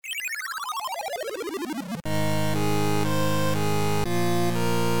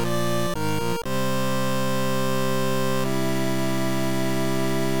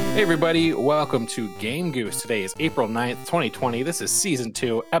Hey everybody, welcome to Game Goose. Today is April 9th, 2020. This is Season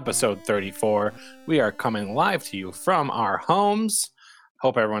 2, Episode 34. We are coming live to you from our homes.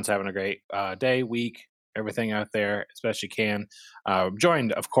 Hope everyone's having a great day, week, everything out there as best you can.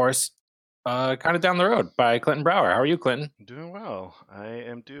 Joined, of course, kind of down the road by Clinton Brower. How are you, Clinton? Doing well. I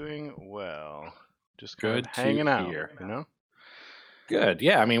am doing well. Just kind Good of hanging to out, hear. you know? Good.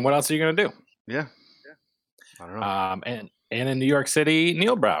 Yeah, I mean, what else are you going to do? Yeah. I don't know. And in New York City,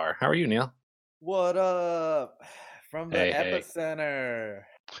 Neil Brower. How are you, Neil? What up? From the Hey. epicenter.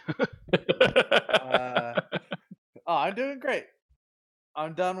 I'm doing great.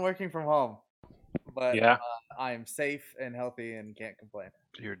 I'm done working from home, but Yeah. I am safe and healthy and can't complain.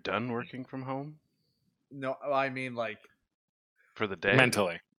 You're done working from home No, I mean like for the day?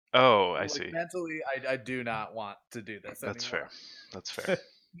 Mentally. Oh, I like, see. mentally, I do not want to do this That's anymore. fair. That's fair.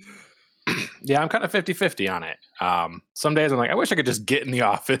 Yeah, I'm kind of 50-50 on it. Some days I'm like, I wish I could just get in the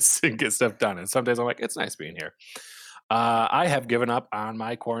office and get stuff done. And some days I'm like, it's nice being here. I have given up on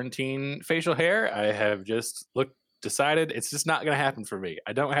my quarantine facial hair. I have just decided it's just not going to happen for me.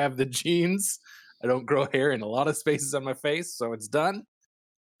 I don't have the genes. I don't grow hair in a lot of spaces on my face, so it's done.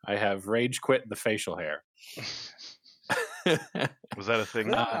 I have rage quit the facial hair. Was that a thing?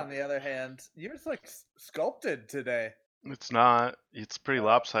 Clinton, on the other hand, you're like sculpted today. It's not. It's pretty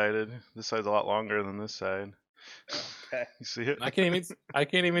lopsided. This side's a lot longer than this side. Okay. You see it? I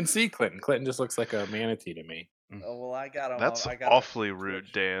can't even see Clinton. Clinton just looks like a manatee to me. Oh well, I got him. That's I got awfully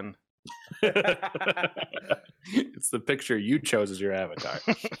rude, Dan. It's the picture you chose as your avatar.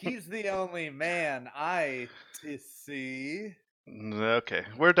 He's the only man I see. Okay,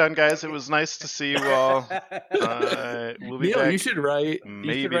 we're done, guys. It was nice to see you all. We'll be Neil, back you should write.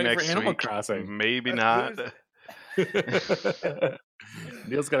 maybe write next for Animal week. Crossing. Maybe not.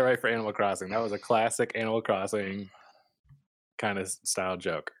 Neil's got to write for Animal Crossing. That was a classic Animal Crossing kind of style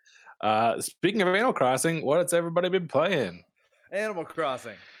joke. Speaking of Animal Crossing, what's everybody been playing? Animal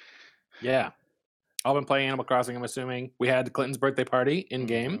Crossing. Yeah. All been playing Animal Crossing, I'm assuming. We had Clinton's birthday party in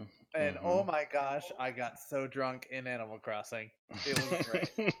game. And oh my gosh, I got so drunk in Animal Crossing. It was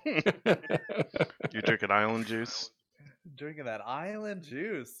great. You drinking island juice? Drinking that island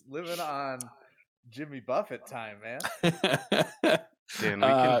juice. Living on Jimmy Buffett time, man. Dan, we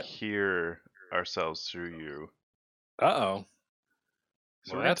can hear ourselves through you. Uh-oh.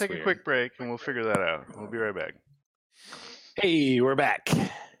 So we're going to take a quick break and we'll figure that out. We'll be right back. Hey, we're back.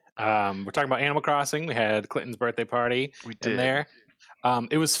 We're talking about Animal Crossing. We had Clinton's birthday party in there.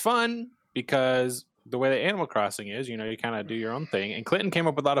 It was fun because the way that Animal Crossing is, you kind of do your own thing. And Clinton came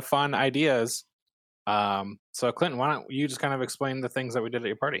up with a lot of fun ideas. So Clinton, why don't you just kind of explain the things that we did at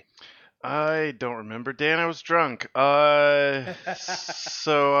your party? I don't remember. Dan, I was drunk.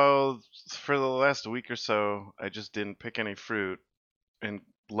 So for the last week or so, I just didn't pick any fruit and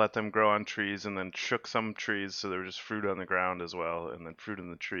let them grow on trees, and then shook some trees so there was just fruit on the ground as well, and then fruit in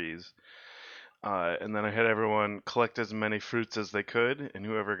the trees. And then I had everyone collect as many fruits as they could, and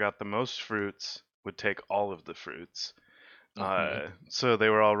whoever got the most fruits would take all of the fruits. So they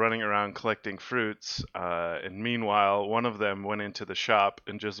were all running around collecting fruits, and meanwhile, one of them went into the shop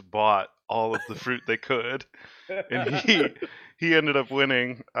and just bought all of the fruit they could, and he ended up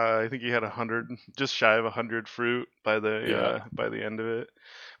winning. I think he had 100, just shy of 100 fruit by the end of it.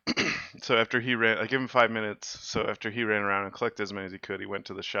 So after he ran, I gave him 5 minutes. So after he ran around and collected as many as he could, he went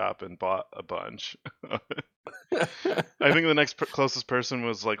to the shop and bought a bunch. I think the next closest person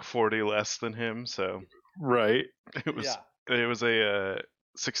was like 40 less than him. So right, it was a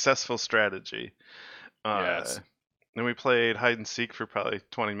successful strategy. Yes. Then we played hide and seek for probably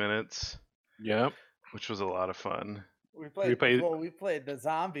 20 minutes. Yep. Which was a lot of fun. We played the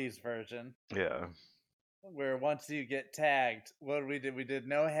zombies version. Yeah. Where once you get tagged, what we did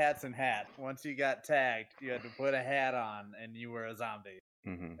no hats and hat. Once you got tagged, you had to put a hat on and you were a zombie.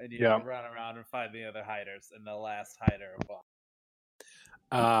 Mm-hmm. And you had to run around and find the other hiders, and the last hider won.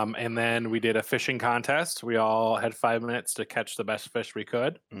 And then we did a fishing contest. We all had 5 minutes to catch the best fish we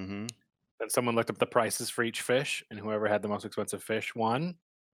could. Mm-hmm. Then someone looked up the prices for each fish, and whoever had the most expensive fish won.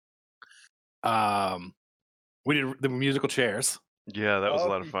 We did the musical chairs. Yeah, that was a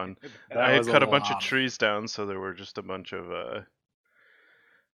lot of fun. I had cut a bunch of trees down, so there were just a bunch of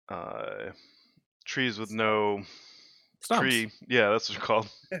trees with no stumps. Tree. Yeah, that's what it's called.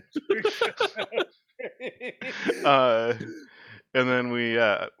 And then we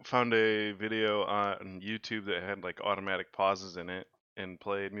found a video on YouTube that had like automatic pauses in it and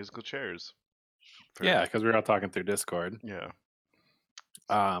played musical chairs. Yeah, because we were all talking through Discord. Yeah.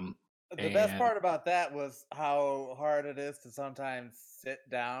 The best part about that was how hard it is to sometimes sit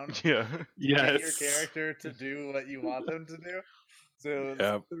down. Yeah. Get your character to do what you want them to do. So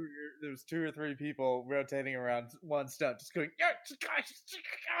Yep. there was 2 or 3 people rotating around one stump, just going,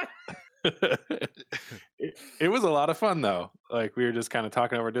 it was a lot of fun though. Like we were just kind of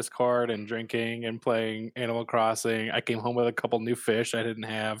talking over Discord and drinking and playing Animal Crossing. I came home with a couple new fish I didn't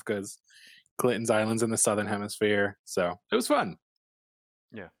have because Clinton's Island's in the southern hemisphere, so it was fun.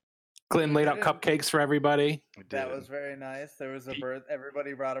 Yeah. Clinton laid out cupcakes for everybody. We did. That was very nice. There was a birth.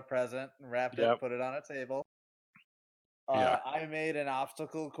 Everybody brought a present and wrapped Yep. it, put it on a table. Yeah. I made an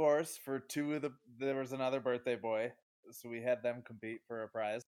obstacle course for 2 of the. There was another birthday boy, so we had them compete for a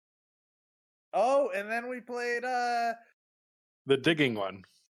prize. Oh, and then we played. The digging one.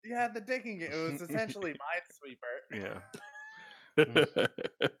 Yeah, the digging game. It was essentially Minesweeper. Yeah.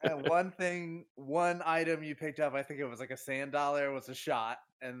 And one item you picked up, I think it was like a sand dollar, was a shot,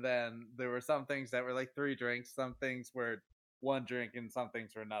 and then there were some things that were like 3 drinks, some things were 1 drink, and some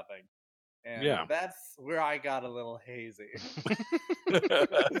things were nothing. And Yeah. that's where I got a little hazy.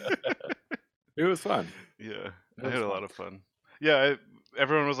 It was fun. Yeah, It I was had a fun. lot of fun. Yeah,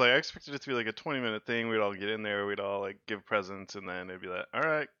 everyone was like, I expected it to be like a 20-minute thing. We'd all get in there, we'd all like give presents, and then it'd be like, all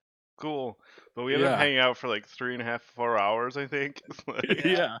right, cool. But we ended up Yeah. hanging out for like 3.5, 4 hours, I think. Like,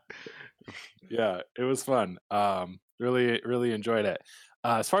 Yeah. Yeah, it was fun. Really enjoyed it.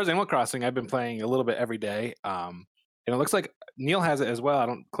 As far as Animal Crossing, I've been playing a little bit every day. And it looks like Neil has it as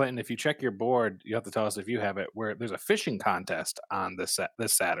well. Clinton, if you check your board, you have to tell us if you have it, where there's a fishing contest on this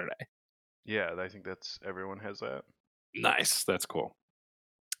Saturday. yeah, I think everyone has that. Nice. That's cool.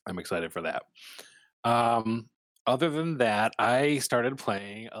 I'm excited for that. Other than that, I started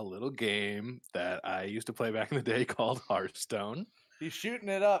playing a little game that I used to play back in the day called Hearthstone. He's shooting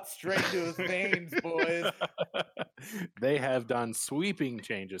it up straight to his veins, boys. They have done sweeping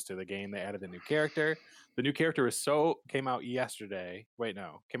changes to the game. They added a new character. The new character came out yesterday. Wait,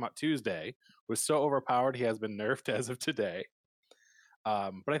 no, came out Tuesday. Was so overpowered he has been nerfed as of today.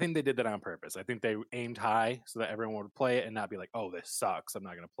 But I think they did that on purpose. I think they aimed high so that everyone would play it and not be like, "Oh, this sucks. I'm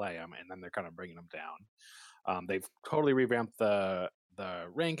not going to play him." And then they're kind of bringing them down. They've totally revamped the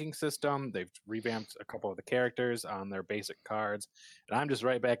ranking system. They've revamped a couple of the characters on their basic cards, and I'm just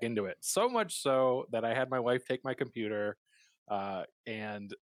right back into it. So much so that I had my wife take my computer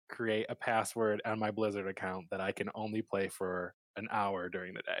and create a password on my Blizzard account that I can only play for an hour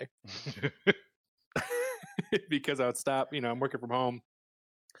during the day. Because I would stop, I'm working from home.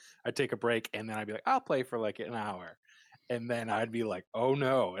 I'd take a break and then I'd be like, I'll play for like an hour. And then I'd be like, oh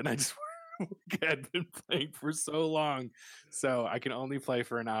no. And I just had been playing for so long. So I can only play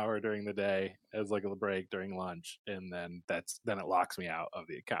for an hour during the day as like a break during lunch. And then it locks me out of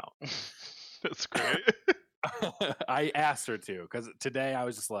the account. That's great. I asked her to, because today I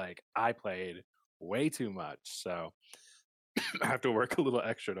was just like, I played way too much. So I have to work a little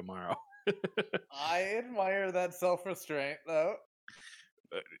extra tomorrow. I admire that self-restraint, though.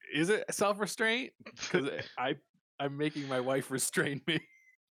 Is it self-restraint? Because I'm making my wife restrain me.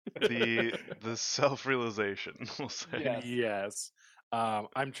 the self-realization, we'll say. Yes.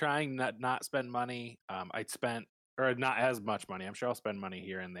 I'm trying not spend money. I spent, or not as much money. I'm sure I'll spend money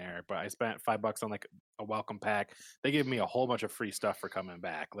here and there, but I spent $5 on like a welcome pack. They gave me a whole bunch of free stuff for coming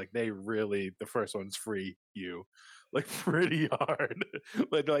back. Like the first one's free. Like pretty hard.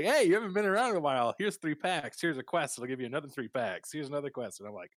 Like they're like, hey, you haven't been around in a while. Here's 3 packs. Here's a quest. It'll give you another 3 packs. Here's another quest. And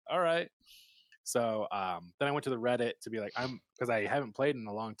I'm like, all right. So then I went to the Reddit to be like, because I haven't played in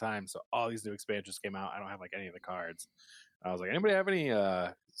a long time. So all these new expansions came out. I don't have like any of the cards. I was like, anybody have any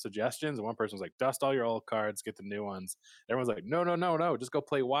suggestions? And one person was like, dust all your old cards, get the new ones. Everyone's like, no, just go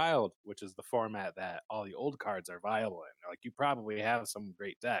play Wild, which is the format that all the old cards are viable in. They're like, you probably have some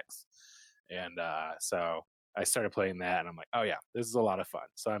great decks. And so I started playing that, and I'm like, oh yeah, this is a lot of fun.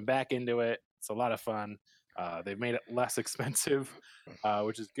 So I'm back into it. It's a lot of fun. They've made it less expensive,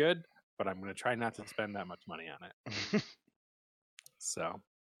 which is good, but I'm going to try not to spend that much money on it. So.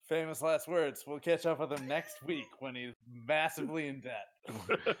 Famous last words. We'll catch up with him next week when he's massively in debt.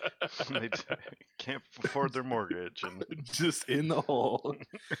 They can't afford their mortgage and just in the hole.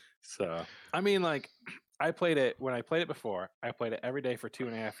 So, I mean, like, I played it when I played it before. I played it every day for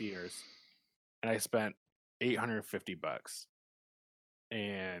 2.5 years, and I spent $850.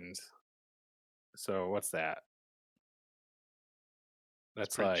 And so, what's that?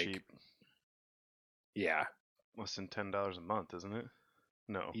 That's like cheap. Yeah, less than $10 a month, isn't it?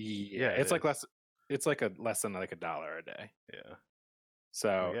 No. Yeah, it's like less. It's like less than like $1 a day. Yeah.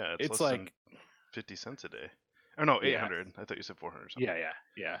 So yeah, it's less like than 50 cents a day. Oh no, 800. I thought you said 400. Something.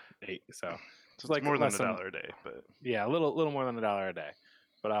 Yeah, 8. So it's like more than $1 a day, but yeah, a little more than $1 a day.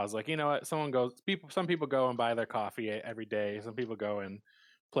 But I was like, you know what? Some people go and buy their coffee every day. Some people go and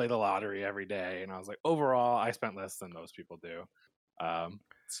play the lottery every day. And I was like, overall, I spent less than most people do.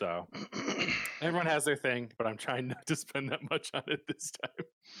 So everyone has their thing, but I'm trying not to spend that much on it this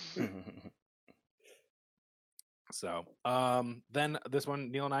time. So then this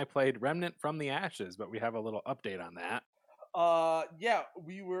one, Neil and I played Remnant from the Ashes, but we have a little update on that. Yeah,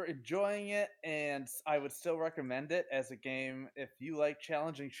 we were enjoying it, and I would still recommend it as a game if you like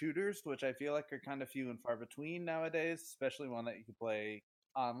challenging shooters, which I feel like are kind of few and far between nowadays, especially one that you can play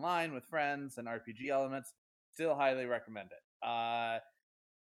online with friends and RPG elements. Still highly recommend it.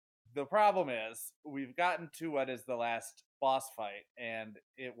 The problem is we've gotten to what is the last boss fight, and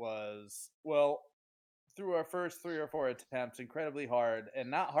it was, well, through our first 3 or 4 attempts, incredibly hard, and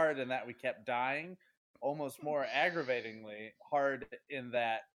not hard in that we kept dying, almost more aggravatingly hard in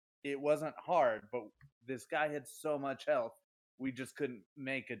that it wasn't hard, but this guy had so much health, we just couldn't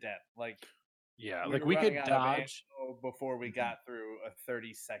make a dent. Like, Yeah, we like were we could running out of dodge. ammo before we Mhm. got through a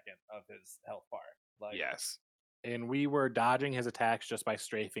 30-second of his health bar. Like, Yes. And we were dodging his attacks just by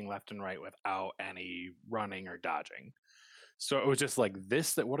strafing left and right without any running or dodging. So it was just like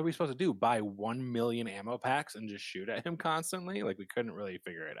this, that what are we supposed to do? Buy 1 million ammo packs and just shoot at him constantly? Like we couldn't really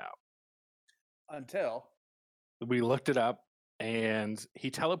figure it out. until We looked it up and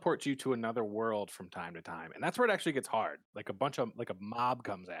he teleports you to another world from time to time. And that's where it actually gets hard. Like a mob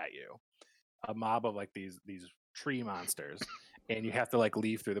comes at you. A mob of like these tree monsters. And you have to like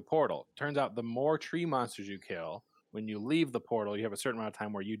leave through the portal. Turns out the more tree monsters you kill, when you leave the portal, you have a certain amount of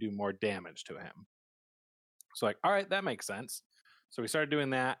time where you do more damage to him. So like, all right, that makes sense. So we started doing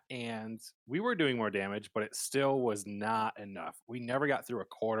that and we were doing more damage, but it still was not enough. We never got through a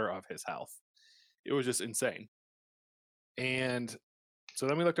quarter of his health. It was just insane. And so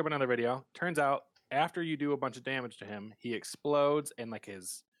then we looked up another video. Turns out after you do a bunch of damage to him, he explodes and like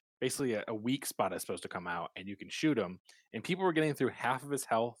his basically a weak spot is supposed to come out and you can shoot him. And people were getting through half of his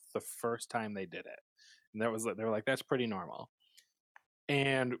health the first time they did it. And that was, they were like, that's pretty normal.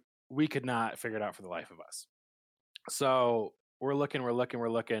 And we could not figure it out for the life of us. So we're looking.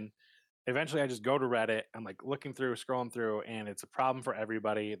 Eventually I just go to Reddit. I'm like looking through, scrolling through, and it's a problem for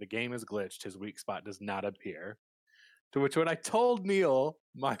everybody. The game is glitched. His weak spot does not appear. To which when I told Neil,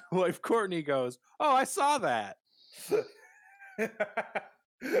 my wife Courtney goes, "Oh, I saw that."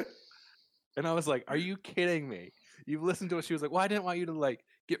 And I was like, "Are you kidding me? You've listened to it." She was like, "Well, I didn't want you to like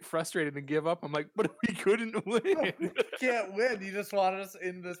get frustrated and give up." I'm like, "But we couldn't win." we can't win. You just wanted us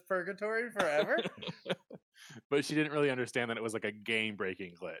in this purgatory forever? But she didn't really understand that it was like a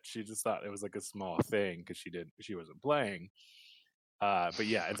game-breaking glitch. She just thought it was like a small thing because she wasn't playing. But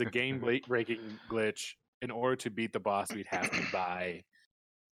yeah, it's a game-breaking glitch. In order to beat the boss, we'd have to buy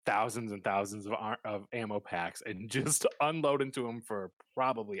thousands and thousands of ammo packs and just unload into them for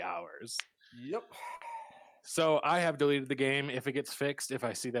probably hours. Yep. So I have deleted the game. If it gets fixed, if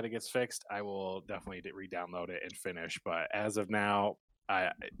I see that it gets fixed, I will definitely re-download it and finish. But as of now,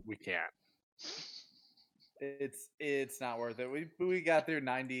 we can't. It's not worth it. We got through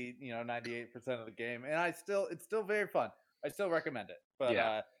 98% of the game, and it's still very fun. I still recommend it, but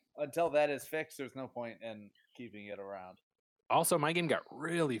Yeah. Until that is fixed, there's no point in keeping it around. Also, my game got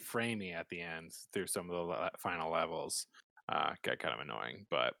really framey at the end through some of the final levels. Got kind of annoying,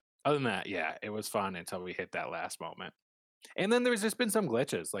 but other than that, yeah, it was fun until we hit that last moment. And then there's just been some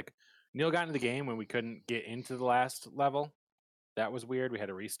glitches. Like Neil got into the game when we couldn't get into the last level. That was weird. We had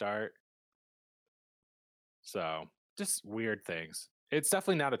to restart. So just weird things. It's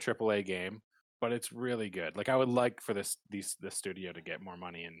definitely not a AAA game, but it's really good. Like I would like for this studio to get more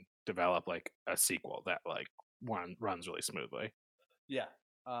money and develop like a sequel that like runs really smoothly. Yeah,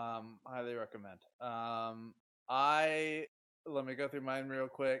 highly recommend. Let me go through mine real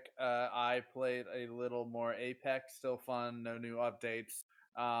quick. I played a little more Apex, still fun, no new updates.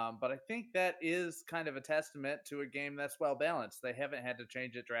 But I think that is kind of a testament to a game that's well balanced. They haven't had to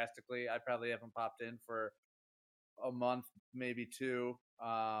change it drastically. I probably haven't popped in for a month, maybe 2.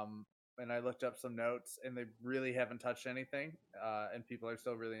 And I looked up some notes, and they really haven't touched anything. And people are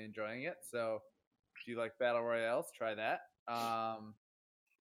still really enjoying it. So if you like battle royales, try that.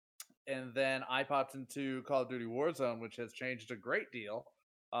 And then I popped into Call of Duty Warzone, which has changed a great deal.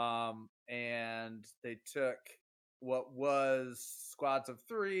 And they took what was squads of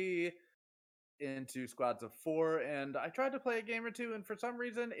 3 into squads of 4, and I tried to play a game or two, and for some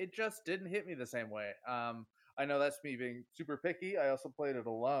reason it just didn't hit me the same way. I know that's me being super picky. I also played it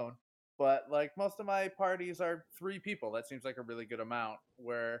alone, but like most of my parties are 3 people. That seems like a really good amount,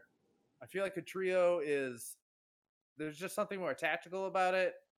 where I feel like a trio there's just something more tactical about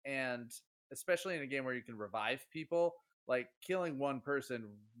it, and especially in a game where you can revive people, like killing one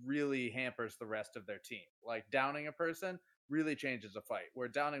person really hampers the rest of their team. Like downing a person really changes a fight, where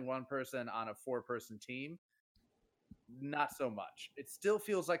downing one person on a 4-person team not so much. It still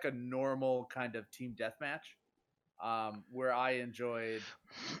feels like a normal kind of team deathmatch, where I enjoyed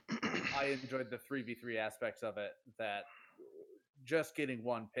the 3v3 aspects of it. That just getting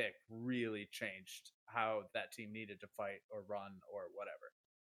one pick really changed how that team needed to fight or run or whatever.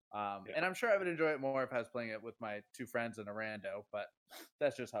 And I'm sure I would enjoy it more if I was playing it with my two friends and a rando, but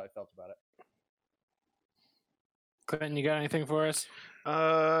that's just how I felt about it. Clinton, you got anything for us?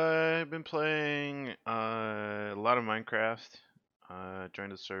 I've been playing a lot of Minecraft.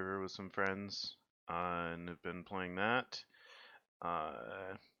 Joined a server with some friends and have been playing that.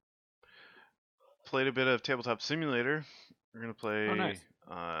 Played a bit of Tabletop Simulator. We're gonna play nice.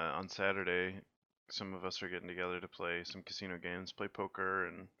 on Saturday. Some of us are getting together to play some casino games, play poker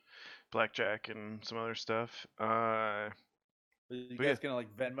and blackjack and some other stuff. Are you guys gonna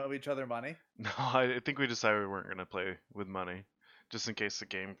like Venmo each other money? No, I think we decided we weren't gonna play with money, just in case the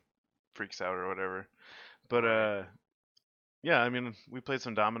game freaks out or whatever. But Right. yeah, I mean, we played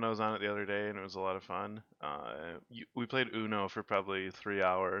some dominoes on it the other day, and it was a lot of fun. We played Uno for probably 3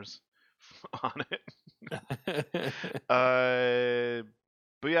 hours on it.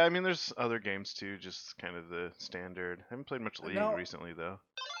 But yeah, I mean, there's other games too, just kind of the standard. I haven't played much League No. recently, though.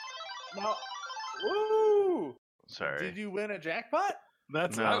 No. Woo! Sorry. Did you win a jackpot?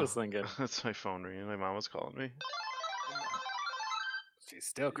 That's No, what I was thinking. That's my phone ringing. My mom was calling me. She's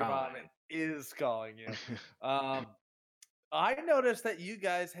still Your mom calling. is calling you. I noticed that you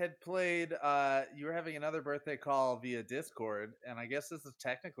guys had played. You were having another birthday call via Discord, and I guess this is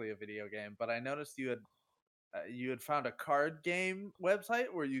technically a video game. But I noticed you had found a card game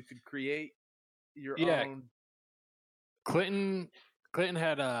website where you could create your Yeah. own. Clinton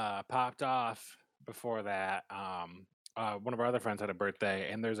had popped off before that. One of our other friends had a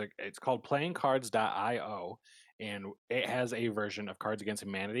birthday, and it's called playingcards.io, and it has a version of Cards Against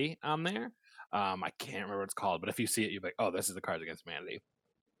Humanity on there. I can't remember what it's called, but if you see it, you'll be like, oh, this is the Cards Against Humanity.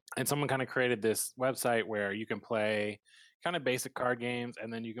 And someone kind of created this website where you can play kind of basic card games,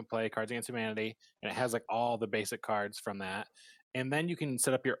 and then you can play Cards Against Humanity, and it has like all the basic cards from that. And then you can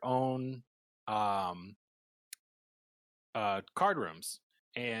set up your own card rooms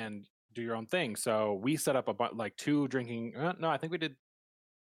and do your own thing. So we set up like two drinking. No, I think we did.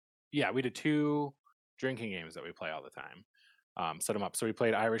 Yeah, we did two drinking games that we play all the time. Set them up. So we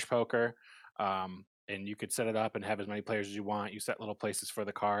played Irish poker, and you could set it up and have as many players as you want. You set little places for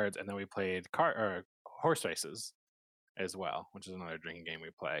the cards, and then we played horse races as well, which is another drinking game we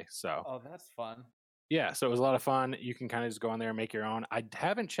play. So Oh, that's fun. yeah, so it was a lot of fun. You can kind of just go on there and make your own. I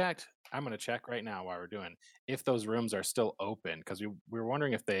haven't checked. I'm going to check right now while we're doing if those rooms are still open, because we were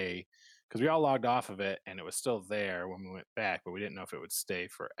wondering if because we all logged off of it and it was still there when we went back, but we didn't know if it would stay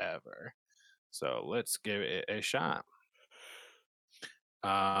forever. So let's give it a shot.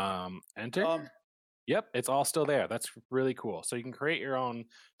 Enter. Yep, it's all still there. That's really cool. So you can create your own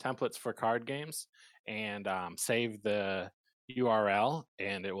templates for card games and save the URL,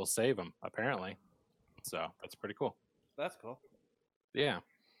 and it will save them apparently. So that's pretty cool. That's cool. Yeah.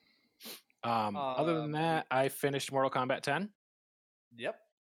 Other than that, I finished Mortal Kombat 10. Yep.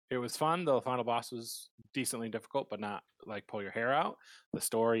 It was fun. The final boss was decently difficult, but not like pull your hair out. The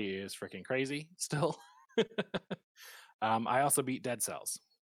story is freaking crazy still. I also beat Dead Cells.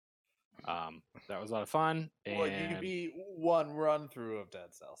 That was a lot of fun. Well, you beat one run through of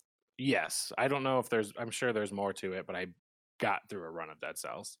Dead Cells. Yes. I don't know if I'm sure there's more to it, but I got through a run of Dead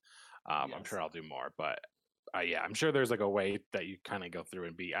Cells. Yes. I'm sure I'll do more, but yeah, I'm sure there's like a way that you kind of go through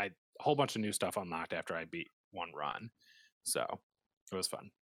and beat. A whole bunch of new stuff unlocked after I beat one run, so it was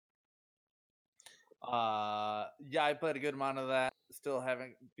fun. Yeah, I played a good amount of that. Still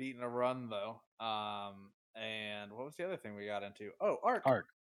haven't beaten a run though. And what was the other thing we got into? Oh, Ark.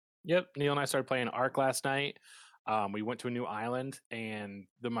 Yep, Neil and I started playing Ark last night. We went to a new island, and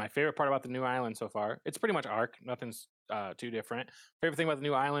my favorite part about the new island so far, it's pretty much Ark. Nothing's too different. Favorite thing about the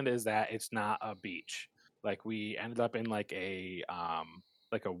new island is that it's not a beach. Like we ended up in like a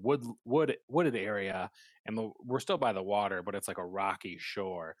wooded area, and we're still by the water, but it's like a rocky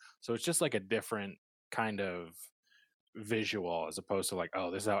shore. So it's just like a different kind of visual as opposed to like,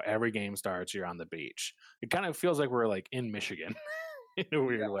 oh, this is how every game starts. You're on the beach. It kind of feels like we're like in Michigan in a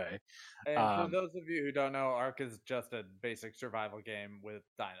weird way. And for those of you who don't know, Ark is just a basic survival game with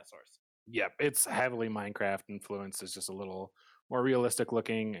dinosaurs. Yep, it's heavily Minecraft influenced. It's just a little more realistic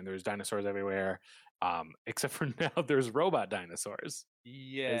looking, and there's dinosaurs everywhere. Except for now, there's robot dinosaurs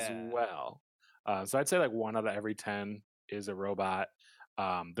as well. So I'd say like 1 out of every 10 is a robot.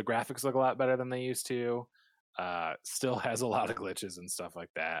 The graphics look a lot better than they used to. Still has a lot of glitches and stuff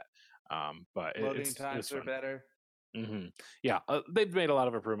like that. But loading times are better. Yeah, they've made a lot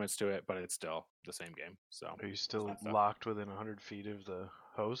of improvements to it, but it's still the same game. So Are you still Fun stuff. locked within 100 feet of the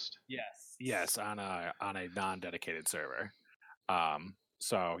host? Yes. yes, on a non-dedicated server.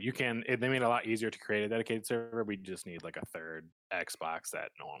 So you can. They made it a lot easier to create a dedicated server. We just need like a third Xbox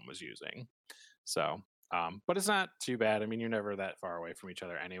that no one was using. So, but it's not too bad. I mean, you're never that far away from each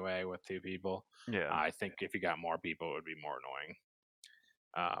other anyway with two people. Yeah. I think if you got more people, it would be more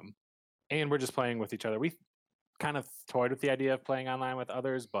annoying. And we're just playing with each other. We kind of toyed with the idea of playing online with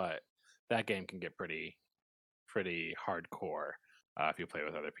others, but that game can get pretty hardcore if you play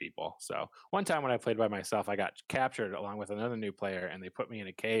with other people. So one time when I played by myself, I got captured along with another new player, and they put me in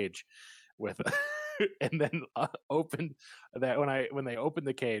a cage with, and then opened that when they opened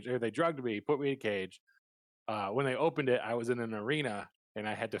the cage, or they drugged me, put me in a cage. When they opened it, I was in an arena, and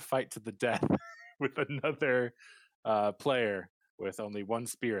I had to fight to the death with another player with only one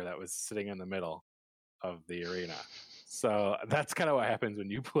spear that was sitting in the middle of the arena. So that's kind of what happens when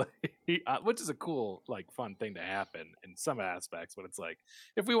you play, which is a cool, like, fun thing to happen in some aspects. But it's like,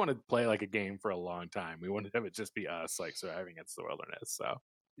 if we want to play like a game for a long time, we want to have it just be us, like, surviving against the wilderness. So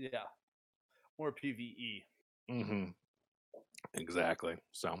Yeah. More PvE. Exactly.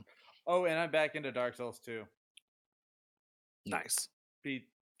 So Oh, and I'm back into Dark Souls 2. nice.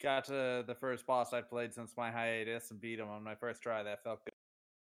 Got to the first boss I played since my hiatus and beat him on my first try. That felt good.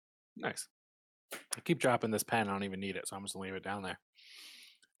 Nice. I keep dropping this pen. I don't even need it, so I'm just gonna leave it down there.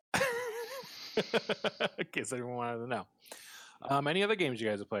 In case anyone wanted to know. Any other games you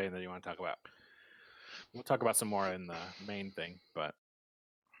guys are playing that you want to talk about? We'll talk about some more in the main thing, but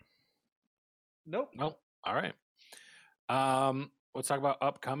Nope. all right. Let's talk about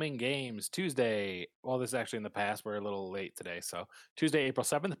upcoming games. Tuesday. Well, this is actually in the past. We're a little late today. So Tuesday, April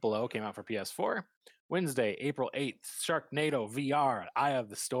 7th, Below came out for PS4. Wednesday, April 8th, Sharknado VR, Eye of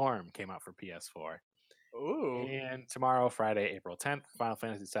the Storm came out for PS4. Ooh. And tomorrow, Friday, April 10th, Final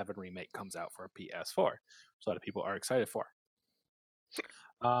Fantasy VII Remake comes out for PS4. So a lot of people are excited for.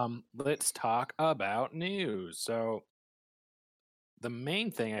 Let's talk about news. So the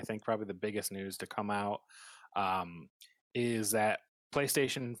main thing, I think probably the biggest news to come out is that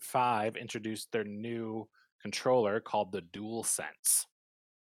PlayStation 5 introduced their new controller called the DualSense.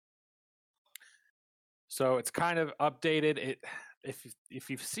 So it's kind of updated. If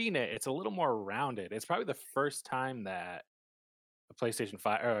you've seen it, it's a little more rounded. It's probably the first time that a PlayStation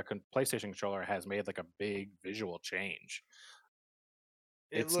 5 or a PlayStation controller has made like a big visual change.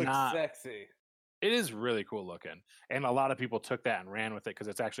 It It's looks not. sexy. It is really cool looking, and a lot of people took that and ran with it because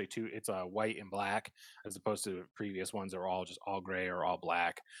it's actually it's a white and black as opposed to previous ones that were all just all gray or all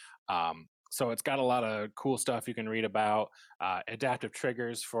black. So it's got a lot of cool stuff you can read about. Adaptive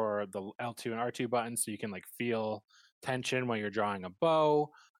triggers for the L2 and R2 buttons, so you can like feel tension when you're drawing a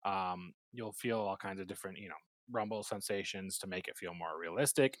bow. You'll feel all kinds of different, rumble sensations to make it feel more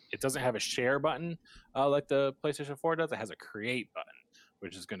realistic. It doesn't have a share button like the PlayStation 4 does. It has a create button,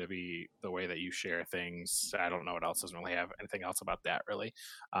 which is going to be the way that you share things. I don't know what else. Doesn't really have anything else about that really,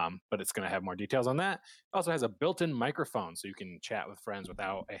 but it's going to have more details on that. It also has a built-in microphone, so you can chat with friends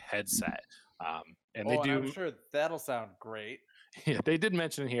without a headset. And they do. I'm sure that'll sound great. Yeah, they did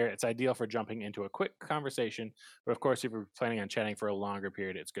mention here it's ideal for jumping into a quick conversation, but of course, if you're planning on chatting for a longer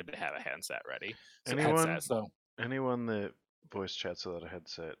period, it's good to have a headset ready. Anyone that voice chats without a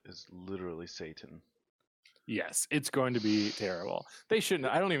headset is literally Satan. Yes, it's going to be terrible. They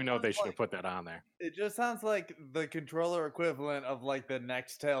shouldn't. I don't even know if they should have put that on there. It just sounds like the controller equivalent of like the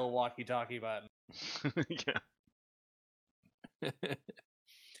Nextel walkie-talkie button. Yeah.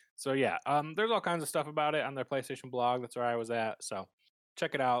 So yeah, there's all kinds of stuff about it on their PlayStation blog. That's where I was at. So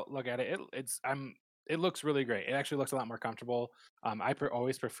check it out. Look at it. It looks really great. It actually looks a lot more comfortable. I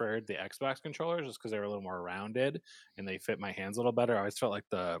always preferred the Xbox controllers just because they were a little more rounded and they fit my hands a little better. I always felt like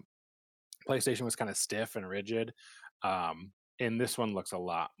the PlayStation was kind of stiff and rigid. And this one looks a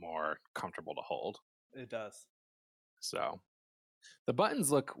lot more comfortable to hold. It does. So the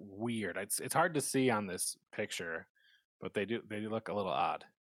buttons look weird. It's hard to see on this picture, but they do look a little odd.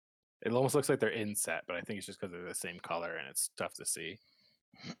 It almost looks like they're inset, but I think it's just because they're the same color and it's tough to see.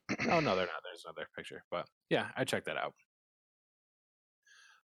 Oh no, they're not. There's another picture, but yeah, I checked that out.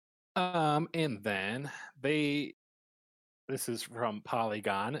 And then this is from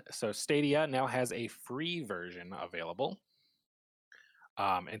Polygon. So Stadia now has a free version available.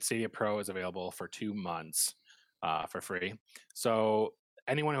 And Stadia Pro is available for 2 months for free. So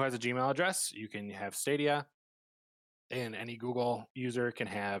anyone who has a Gmail address, you can have Stadia. And any Google user can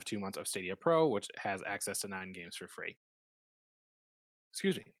have 2 months of Stadia Pro, which has access to 9 games for free.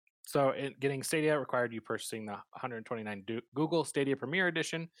 Excuse me. So getting Stadia required you purchasing the $129 Google Stadia Premier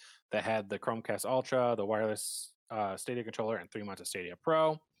Edition that had the Chromecast Ultra, the wireless Stadia controller and 3 months of Stadia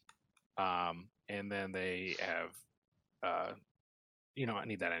Pro. And then they have, you don't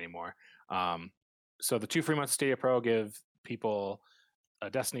need that anymore. So the 2 free months of Stadia Pro give people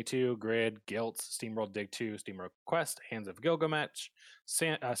Destiny 2, Grid, Guilt, SteamWorld Dig 2, SteamWorld Quest, Hands of Gilgamesh,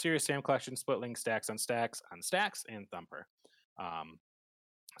 Serious Sam Collection, Splitling, Stacks on Stacks, and Thumper.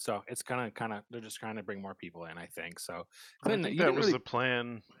 So it's kind of they're just trying to bring more people in, I think. So Clinton, I think you that didn't was really the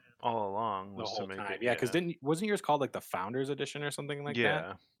plan all along, the was to whole make time, it. yeah, because wasn't yours called like the Founders Edition or something like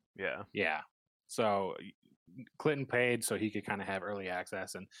that? Yeah. Yeah. So Clinton paid so he could kind of have early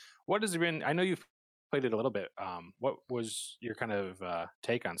access. And what has it been? I know you've played it a little bit. What was your kind of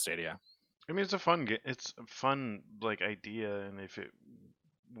take on Stadia? I mean, it's a fun it's a fun like idea, and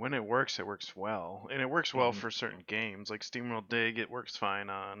when it works well, and it works well for certain games like SteamWorld Dig. It works fine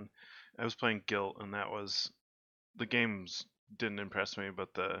on. I was playing Guilt, and the games didn't impress me, but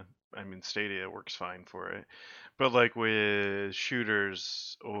Stadia works fine for it. But like with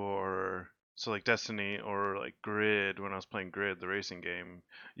shooters or so like Destiny or like Grid, when I was playing Grid, the racing game,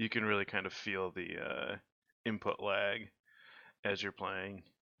 you can really kind of feel the input lag as you're playing,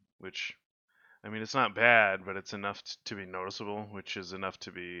 which it's not bad, but it's enough to be noticeable, which is enough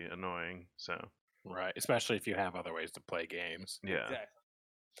to be annoying. So right, especially if you have other ways to play games. yeah. Exactly.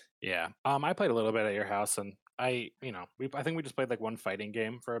 Yeah. I played a little bit at your house, and I think we just played like one fighting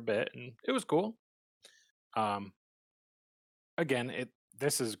game for a bit, and it was cool. Again,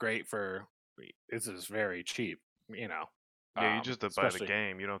 this is great this is very cheap, Yeah, you just have to buy the especially-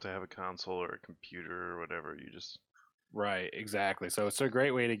 game. You don't have to have a console or a computer or whatever. You just Right, exactly. So it's a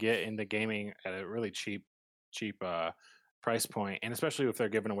great way to get into gaming at a really cheap price point, and especially if they're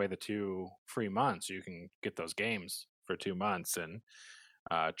giving away the 2 free months, you can get those games for 2 months and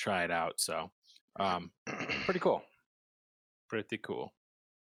try it out. So pretty cool. Pretty cool.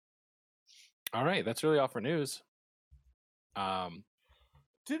 All right, that's really all for news.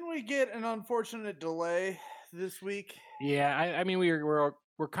 Didn't we get an unfortunate delay this week? Yeah, I mean we're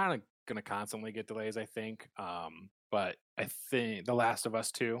kind of gonna constantly get delays, I think. But I think The Last of Us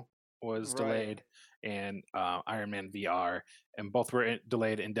 2 was Right. delayed, and Iron Man VR, and both were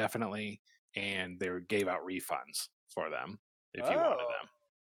delayed indefinitely, and they gave out refunds for them if you wanted them.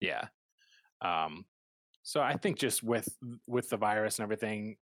 Yeah. So I think just with the virus and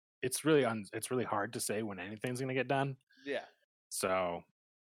everything, it's really hard to say when anything's gonna get done. Yeah. So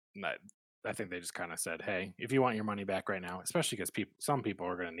I think they just kind of said, "Hey, if you want your money back right now," especially because some people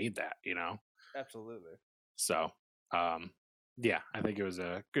are going to need that, Absolutely. So, yeah, I think it was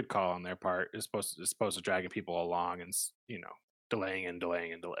a good call on their part. It's supposed to dragging people along and delaying and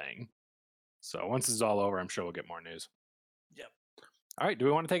delaying and delaying. So once this is all over, I'm sure we'll get more news. Yep. All right, do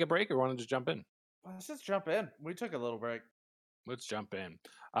we want to take a break or want to just jump in? Let's just jump in. We took a little break. Let's jump in.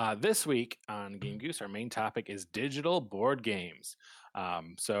 This week on Game Goose, our main topic is digital board games.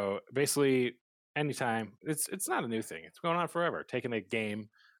 So basically, anytime it's not a new thing; it's going on forever. Taking a game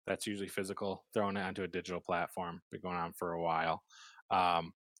that's usually physical, throwing it onto a digital platform. Been going on for a while.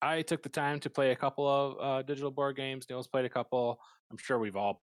 I took the time to play a couple of digital board games. Neil's played a couple. I'm sure we've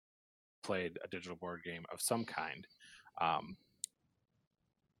all played a digital board game of some kind.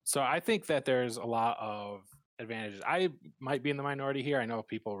 So I think that there's a lot of advantages. I might be in the minority here. I know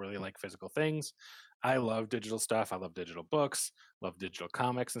people really like physical things. I love digital stuff. I love digital books, love digital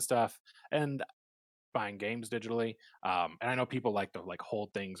comics and stuff, and buying games digitally. And I know people like to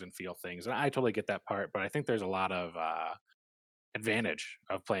hold things and feel things, and I totally get that part. But I think there's a lot of advantage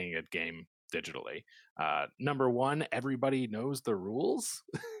of playing a game digitally. Number one, everybody knows the rules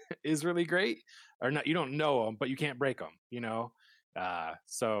is really great. Or not, you don't know them, but you can't break them.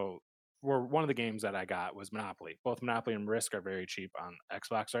 So one of the games that I got was Monopoly. Both Monopoly and Risk are very cheap on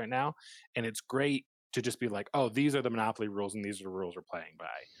Xbox right now, and it's great to just be like, oh, these are the Monopoly rules and these are the rules we're playing by.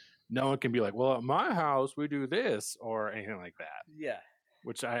 No one can be like, well, at my house we do this or anything like that. Yeah.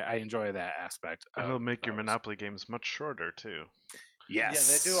 Which I enjoy that aspect. And it'll make your Monopoly games much shorter too. Yes.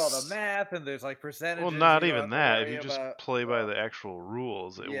 Yeah, they do all the math and there's percentages. Well, not you don't even have to that. If worry you just about. play by the actual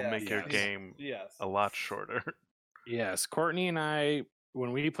rules, it will make your Yes. game Yes. a lot shorter. Yes, Courtney and I,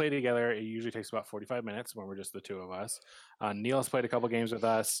 when we play together, it usually takes about 45 minutes when we're just the two of us. Neil's played a couple games with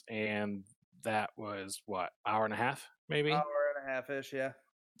us, and that was hour and a half, maybe? Hour and a half ish, yeah.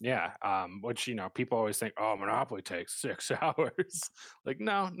 Yeah, which people always think, oh, Monopoly takes 6 hours. Like,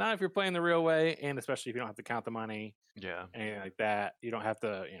 no, not if you're playing the real way, and especially if you don't have to count the money, Yeah. anything like that. You don't have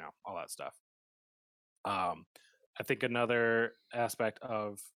to, all that stuff. I think another aspect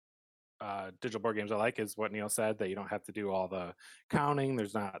of digital board games I like is what Neil said, that you don't have to do all the counting.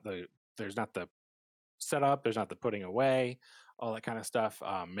 There's not the setup. There's not the putting away. all that kind of stuff.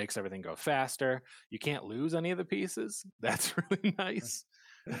 Makes everything go faster. You can't lose any of the pieces. That's really nice.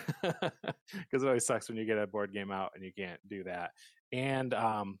 Because it always sucks when you get a board game out and you can't do that. And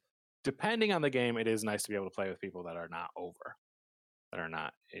depending on the game, it is nice to be able to play with people that are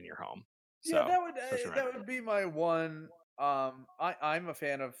not in your home. So Yeah, for sure. that would be my one. I'm a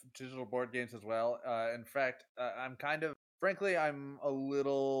fan of digital board games as well. In fact, frankly, I'm a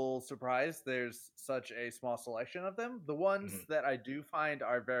little surprised there's such a small selection of them. The ones Mhm. that I do find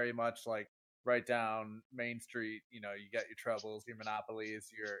are very much like right down Main Street. You know, you got your Troubles, your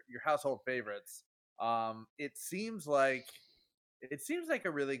Monopolies, your household favorites. It seems like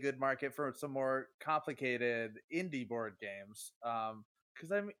a really good market for some more complicated indie board games.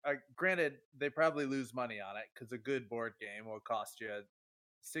 Because granted, they probably lose money on it because a good board game will cost you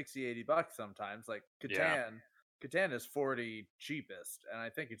 60-80 bucks sometimes. Like Yeah. Catan is 40 cheapest, and I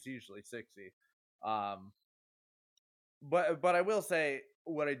think it's usually 60. Um, but I will say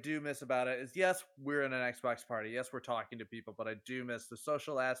what I do miss about it is, yes, we're in an Xbox party. Yes, we're talking to people, but I do miss the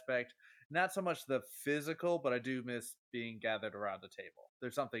social aspect. Not so much the physical, but I do miss being gathered around the table.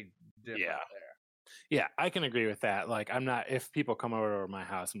 There's something different Yeah. there. Yeah, I can agree with that. Like, I'm not, if people come over to my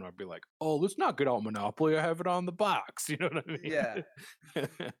house, I'm gonna be like, oh, let's not get out Monopoly. I have it on the box. You know what I mean? Yeah.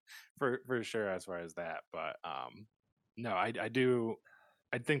 For sure, as far as that. But no, I do.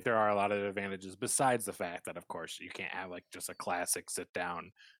 I think there are a lot of advantages besides the fact that, of course, you can't have like just a classic sit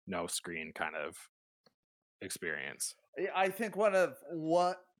down, no screen kind of experience. I think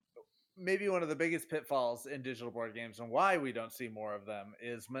maybe one of the biggest pitfalls in digital board games and why we don't see more of them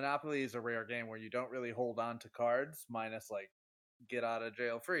is Monopoly is a rare game where you don't really hold on to cards, minus like get out of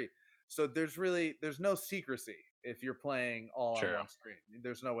jail free. So there's no secrecy if you're playing all on True. one screen.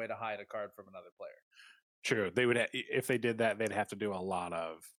 There's no way to hide a card from another player. True. They would if they did that, they'd have to do a lot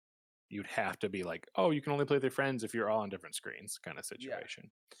of. You'd have to be like, oh, you can only play with your friends if you're all on different screens, kind of situation.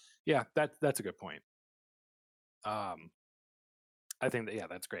 Yeah, that's a good point. I think that, yeah,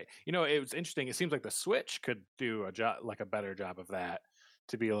 that's great. You know, it was interesting. It seems like the Switch could do a better job of that.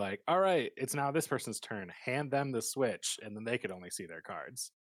 To be like, all right, it's now this person's turn. Hand them the Switch, and then they could only see their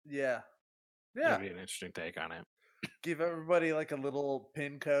cards. Yeah. That'd be an interesting take on it. Give everybody like a little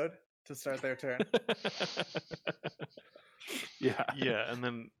pin code to start their turn. Yeah. Yeah, and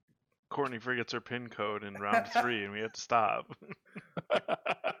then Courtney forgets her pin code in round 3, and we have to stop.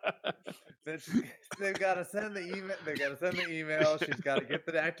 They've got to send the email. They got to send the email. She's got to get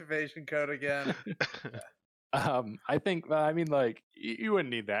the activation code again. I think. I mean, like, you wouldn't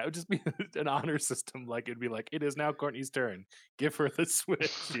need that. It would just be an honor system. Like, it'd be like, it is now Courtney's turn. Give her the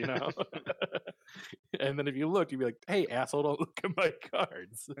Switch. You know. And then if you looked, you'd be like, hey, asshole, don't look at my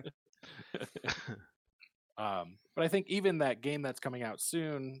cards. But I think even that game that's coming out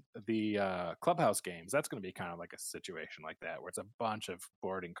soon, the Clubhouse games, that's going to be kind of like a situation like that, where it's a bunch of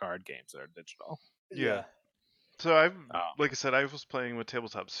board and card games that are digital. Yeah. So like I said, I was playing with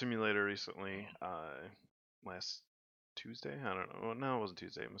Tabletop Simulator recently. Last Tuesday, I don't know. No, it wasn't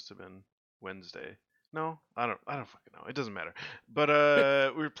Tuesday. It must have been Wednesday. No, I don't fucking know. It doesn't matter. But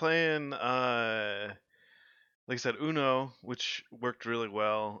we were playing like I said, Uno, which worked really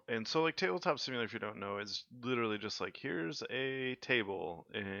well. And so, like, Tabletop Simulator, if you don't know, is literally just like, here's a table,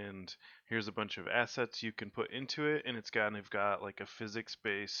 and here's a bunch of assets you can put into it, and it's got like a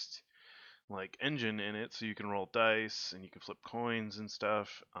physics-based like engine in it, so you can roll dice and you can flip coins and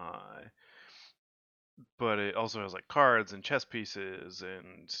stuff. But it also has like cards and chess pieces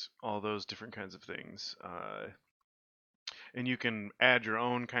and all those different kinds of things. And you can add your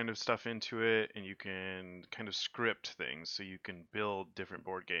own kind of stuff into it, and you can kind of script things, so you can build different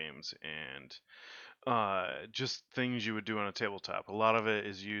board games and just things you would do on a tabletop. A lot of it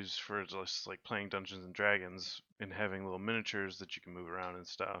is used for just like playing Dungeons and Dragons and having little miniatures that you can move around and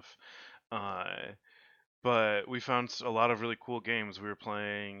stuff. But we found a lot of really cool games. We were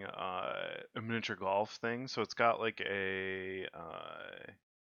playing a miniature golf thing, so it's got like a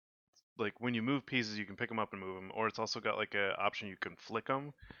like when you move pieces, you can pick them up and move them, or it's also got like a option you can flick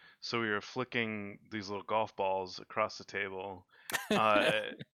them. So we were flicking these little golf balls across the table,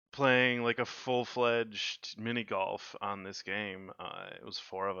 playing like a full-fledged mini golf on this game. It was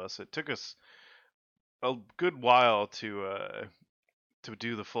 4 of us. It took us a good while to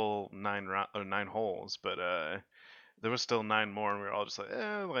do the full 9 holes, but there was still 9 more, and we were all just like,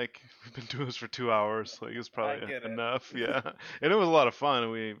 like, we've been doing this for 2 hours, like, it's probably enough. Yeah. And it was a lot of fun,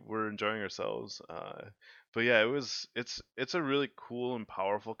 and we were enjoying ourselves. But yeah, it's a really cool and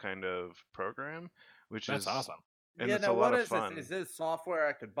powerful kind of program, which That's is awesome. and Yeah, it's now a lot what of is this? fun. Is this software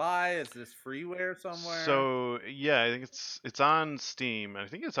I could buy? Is this freeware somewhere? So yeah, I think it's on Steam. I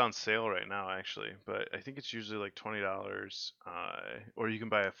think it's on sale right now actually, but I think it's usually like $20. Or you can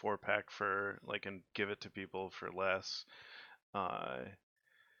buy a 4-pack for like and give it to people for less. Uh,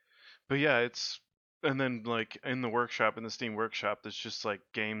 but yeah, it's and then like in the Steam workshop, there's just like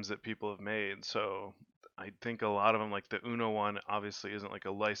games that people have made. So I think a lot of them, like the Uno one, obviously isn't like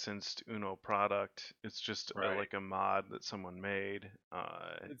a licensed Uno product. It's just Right. like a mod that someone made.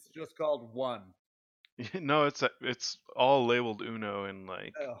 It's just called One. No, it's all labeled Uno and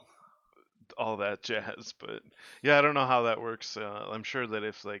like Oh. all that jazz. But yeah, I don't know how that works. I'm sure that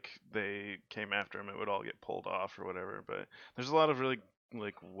if like they came after him, it would all get pulled off or whatever. But there's a lot of really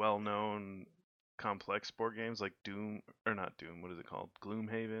like well-known complex board games like Doom or not Doom. What is it called?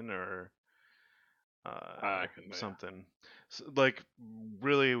 Gloomhaven or I can, yeah. something. Like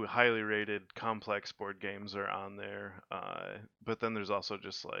really highly rated complex board games are on there. But then there's also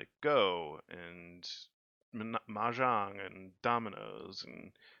just like Go and Mahjong and Dominoes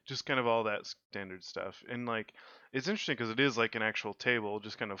and just kind of all that standard stuff. And like it's interesting because it is like an actual table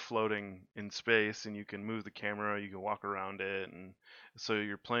just kind of floating in space, and you can move the camera, you can walk around it, and so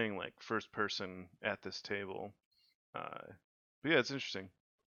you're playing like first person at this table. But yeah, it's interesting.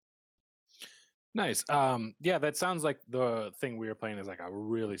 Nice. Yeah, that sounds like the thing we were playing is like a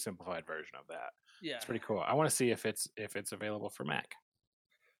really simplified version of that. Yeah. It's pretty cool. I want to see if it's available for Mac.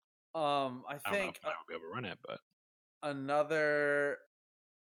 I I don't know think if I will be able to run it, but another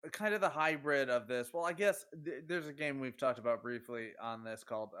kind of the hybrid of this. Well, I guess there's a game we've talked about briefly on this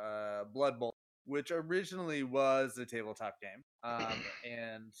called Blood Bowl, which originally was a tabletop game.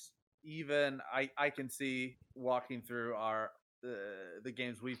 And even I can see walking through our the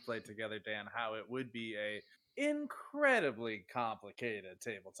games we've played together, Dan, how it would be a incredibly complicated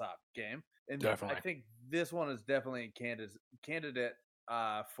tabletop game. And I definitely. think this one is definitely a candidate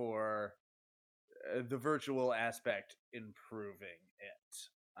for the virtual aspect improving it.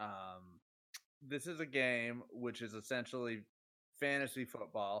 This is a game which is essentially fantasy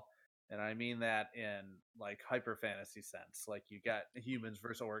football, and I mean that in like hyper fantasy sense. Like you got humans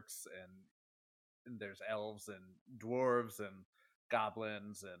versus orcs, and there's elves and dwarves and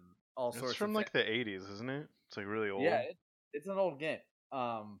goblins and all It's sorts from of like the 80s, isn't it? It's like really old. yeah, it's an old game.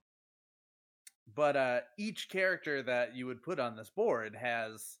 But each character that you would put on this board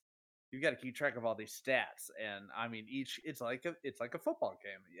has you got to keep track of all these stats, and I mean it's like a football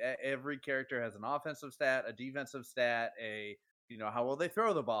game. Every character has an offensive stat, a defensive stat, a how well they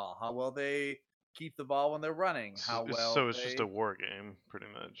throw the ball, how well they keep the ball when they're running, how well So it's just a they. war game, pretty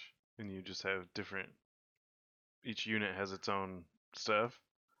much, and you just have different. Each unit has its own stuff.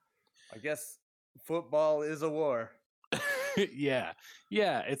 I guess football is a war. Yeah.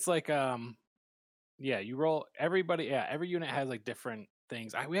 It's like yeah, you roll everybody. Yeah, every unit has like different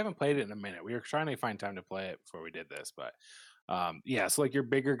things. We haven't played it in a minute. We were trying to find time to play it before we did this, but yeah. So like your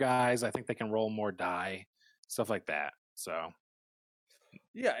bigger guys, I think they can roll more die, stuff like that. So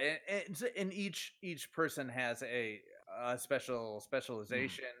Yeah, and each person has a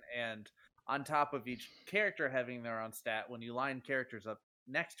specialization, and on top of each character having their own stat, when you line characters up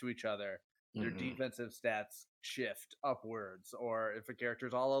next to each other, their defensive stats shift upwards. Or if a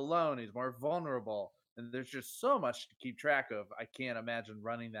character's all alone, he's more vulnerable. And there's just so much to keep track of. I can't imagine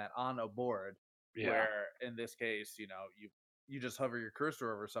running that on a board. yeah, Where in this case, you just hover your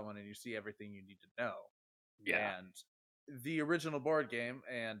cursor over someone and you see everything you need to know. yeah, And the original board game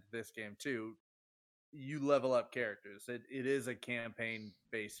and this game too, you level up characters. It is a campaign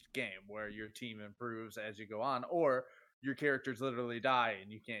based game where your team improves as you go on, or your characters literally die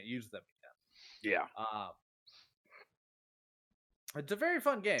and you can't use them again. yeah. It's a very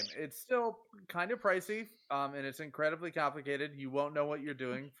fun game. It's still kind of pricey, and it's incredibly complicated. You won't know what you're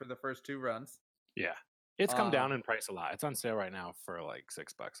doing for the first 2 runs. Yeah. It's come down in price a lot. It's on sale right now for like $6,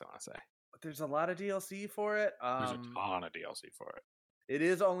 I want to say. But there's a lot of DLC for it. There's a ton of DLC for it. It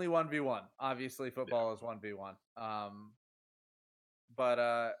is only 1v1. Obviously, football is 1v1.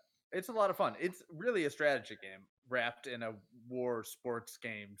 But it's a lot of fun. It's really a strategy game wrapped in a war sports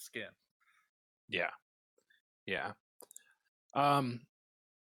game skin. Yeah. Yeah,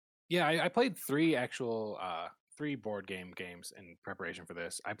 I played 3 actual 3 board games in preparation for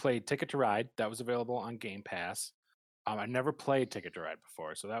this. I played Ticket to Ride. That was available on Game Pass. I never played Ticket to Ride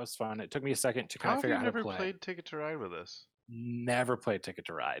before, so that was fun. It took me a second to kind of figure out how to play. Never played Ticket to Ride with us? Never played Ticket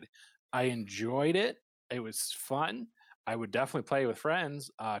to Ride. I enjoyed it. It was fun. I would definitely play with friends.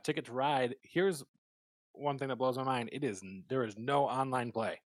 Ticket to Ride. Here's one thing that blows my mind. There is no online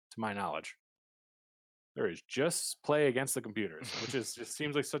play, to my knowledge. There is just play against the computers, which just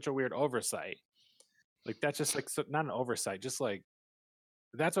seems like such a weird oversight. Like that's just like not an oversight, just like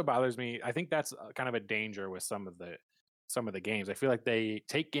that's what bothers me. I think that's kind of a danger with some of the games. I feel like they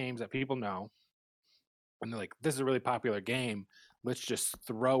take games that people know and they're like, this is a really popular game. Let's just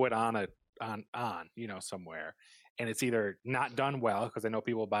throw it on somewhere. And it's either not done well because I know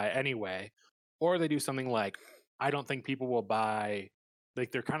people buy it anyway, or they do something like I don't think people will buy.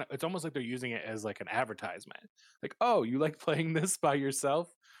 Like they're kind of, it's almost like they're using it as like an advertisement. Like, oh, you like playing this by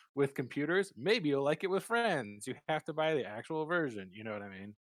yourself with computers? Maybe you'll like it with friends. You have to buy the actual version. You know what I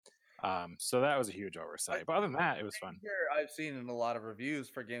mean? So that was a huge oversight. But other than that, it was fun. Here, I've seen in a lot of reviews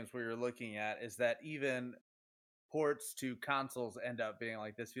for games we were looking at is that even ports to consoles end up being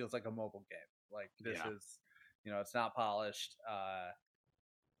like, this feels like a mobile game. Like this Yeah. is, it's not polished,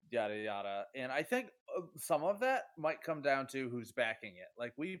 yada yada. And I think some of that might come down to who's backing it.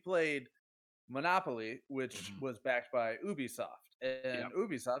 Like we played Monopoly, which was backed by Ubisoft, and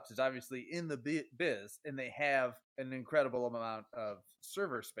Ubisoft is obviously in the biz, and they have an incredible amount of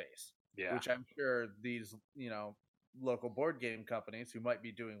server space, which I'm sure these local board game companies who might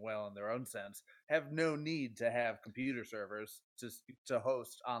be doing well in their own sense have no need to have computer servers to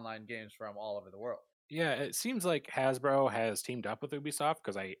host online games from all over the world. Yeah, it seems like Hasbro has teamed up with Ubisoft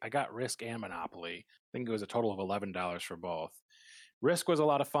because I got Risk and Monopoly. I think it was a total of $11 for both. Risk was a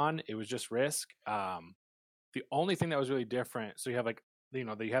lot of fun. It was just Risk. The only thing that was really different, so you have like,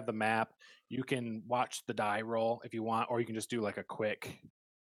 you have the map. You can watch the die roll if you want, or you can just do like a quick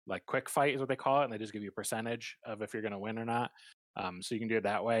fight is what they call it, and they just give you a percentage of if you're going to win or not. So you can do it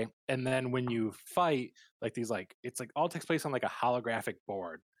that way. And then when you fight, like these, like it's like all takes place on like a holographic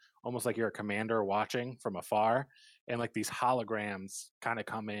board, almost like you're a commander watching from afar, and like these holograms kind of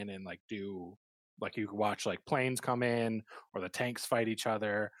come in and like do like you can watch like planes come in or the tanks fight each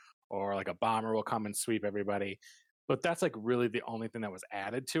other or like a bomber will come and sweep everybody. But that's like really the only thing that was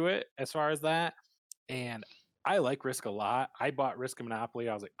added to it as far as that. And I like Risk a lot. I bought Risk and Monopoly.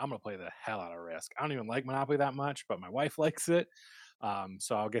 I was like, I'm gonna play the hell out of Risk. I don't even like Monopoly that much, but my wife likes it.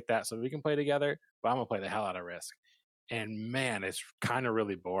 So I'll get that so we can play together. But I'm gonna play the hell out of Risk. And man, it's kind of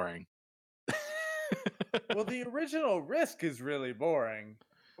really boring. Well, the original Risk is really boring.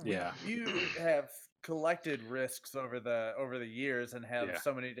 Yeah. You have collected Risks over the years and have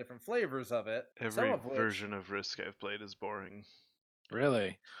so many different flavors of it. Every version of Risk I've played is boring.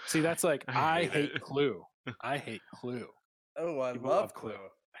 Really? See, that's like I hate Clue. I hate Clue. Oh, I love Clue.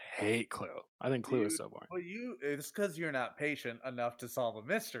 I hate Clue. I think Clue is so boring. Well, it's because you're not patient enough to solve a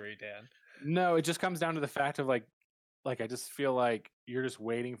mystery, Dan. No, it just comes down to the fact of like I just feel like you're just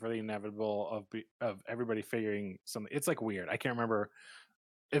waiting for the inevitable of everybody figuring something. It's like weird. I can't remember.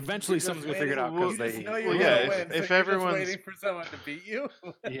 Eventually, someone's gonna figure it out because they. If everyone's waiting for someone to beat you.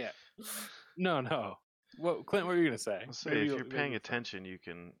 Yeah. No. What, Clint? What were you gonna say? If you're paying attention, you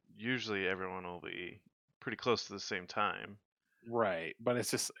can. Usually, everyone will be pretty close to the same time. Right, but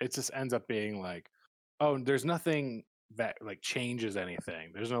it just ends up being like, oh, there's nothing that like changes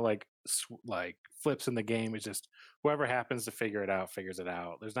anything. There's no like flips in the game. It's just whoever happens to figure it out figures it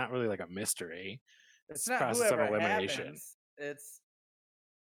out. There's not really like a mystery. It's not process of elimination. Happens. It's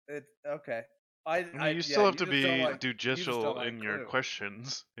okay. You still have to be judicial in your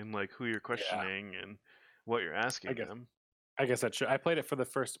questions and like who you're questioning and what you're asking them. I guess that's true. I played it for the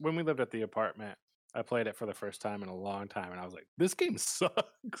first when we lived at the apartment. I played it for the first time in a long time, and I was like, "This game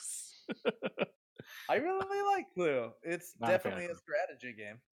sucks." I really like Clue. It's definitely a strategy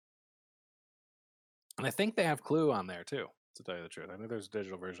game, and I think they have Clue on there too. To tell you the truth, I think there's a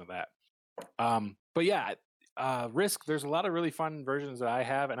digital version of that. But yeah, Risk. There's a lot of really fun versions that I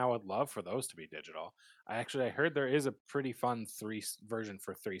have, and I would love for those to be digital. I heard there is a pretty fun version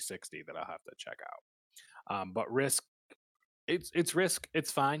for 360 that I'll have to check out. But Risk, it's Risk.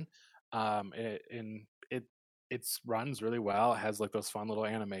 It's fine. It runs really well. It has like those fun little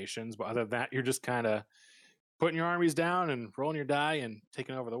animations, but other than that, you're just kind of putting your armies down and rolling your die and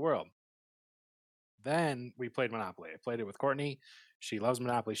taking over the world. Then we played Monopoly. I played it with Courtney. She loves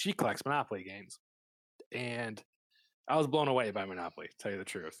Monopoly. She collects Monopoly games, and I was blown away by Monopoly, to tell you the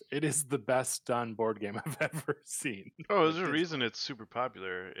truth. It is the best done board game I've ever seen. Oh, there's a reason it's super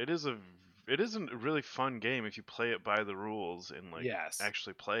popular. It is a really fun game if you play it by the rules and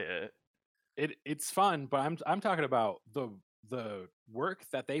actually play it. It's fun, but I'm talking about the work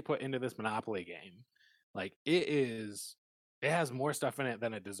that they put into this Monopoly game. Like it has more stuff in it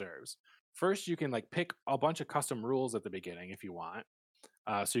than it deserves. First, you can like pick a bunch of custom rules at the beginning if you want.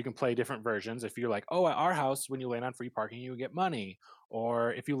 So you can play different versions. If you're like, oh, at our house, when you land on free parking, you get money.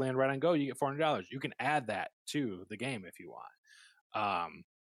 Or if you land right on go, you get $400. You can add that to the game if you want,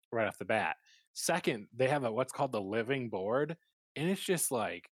 right off the bat. Second, they have what's called the living board. And it's just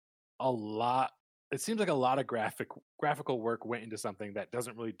like a lot it seems like a lot of graphical work went into something that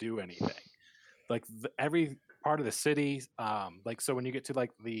doesn't really do anything. Like every part of the city, like so when you get to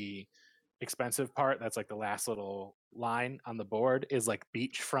like the expensive part, that's like the last little line on the board is like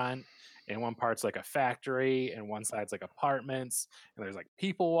beachfront, and one part's like a factory, and one side's like apartments, and there's like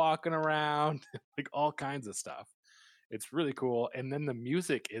people walking around, like all kinds of stuff. It's really cool, and then the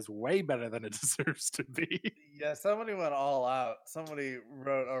music is way better than it deserves to be. Yeah, somebody went all out. Somebody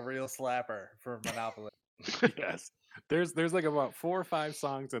wrote a real slapper for Monopoly. Yes, there's like about 4 or 5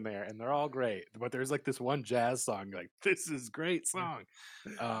 songs in there, and they're all great. But there's like this one jazz song, like this is great song,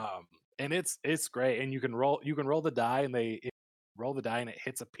 and it's great. And you can roll the die, and roll the die, and it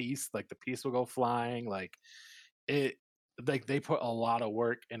hits a piece. Like the piece will go flying. Like it, like they put a lot of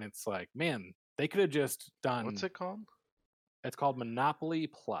work, and it's like, man, they could have just done. What's it called? It's called Monopoly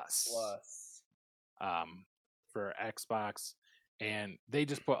Plus. Plus. For Xbox, and they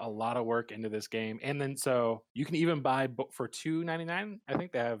just put a lot of work into this game. And then so you can even buy for $2.99. I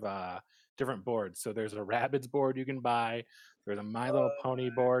think they have different boards. So there's a Rabbids board you can buy. There's a My Little Pony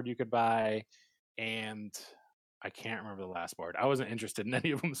board you could buy, and I can't remember the last board. I wasn't interested in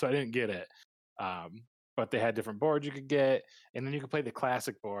any of them, so I didn't get it. But they had different boards you could get, and then you could play the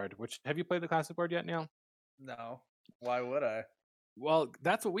classic board. Which have you played the classic board yet, Neil? No. Why would I? Well,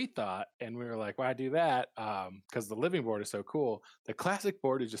 that's what we thought, and we were like, "Why do that?" Because the living board is so cool. The classic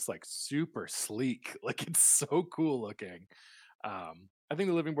board is just like super sleek, like it's so cool looking. I think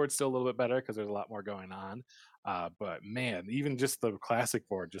the living board's still a little bit better because there's a lot more going on. But man, even just the classic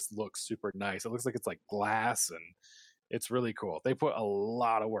board just looks super nice. It looks like it's like glass, and it's really cool. They put a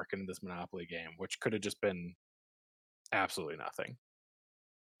lot of work into this Monopoly game, which could have just been absolutely nothing.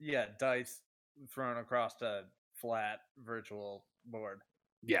 Yeah, dice thrown across a flat virtual board.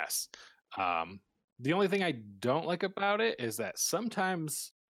 Yes. The only thing I don't like about it is that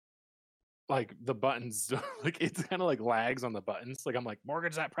sometimes like the buttons like it's kind of like lags on the buttons. Like I'm like,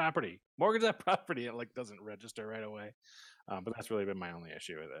 mortgage that property. It like doesn't register right away. But that's really been my only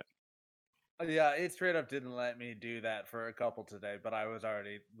issue with it. Yeah, it straight up didn't let me do that for a couple today, but I was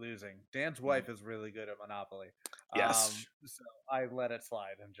already losing. Dan's wife is really good at Monopoly. Yes. So I let it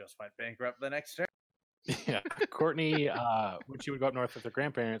slide and just went bankrupt the next turn. Yeah. Courtney, when she would go up north with her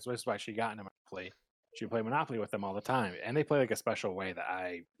grandparents, this is why she got into Monopoly. She would play Monopoly with them all the time. And they play like a special way that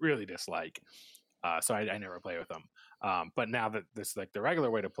I really dislike. So I never play with them. But now that this is like the regular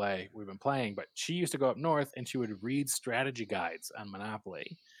way to play, we've been playing. But she used to go up north and she would read strategy guides on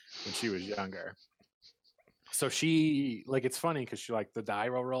Monopoly when she was younger. So she, like, it's funny because she, like, the die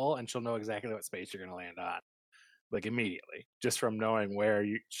will roll and she'll know exactly what space you're going to land on. Like, immediately, just from knowing where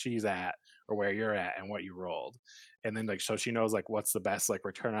she's at or where you're at and what you rolled. And then, like, so she knows, like, what's the best, like,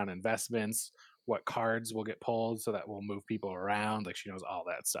 return on investments, what cards will get pulled so that will move people around. Like, she knows all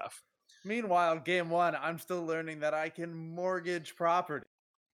that stuff. Meanwhile, game one, I'm still learning that I can mortgage property.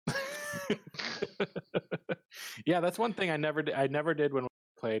 Yeah, that's one thing I never did when we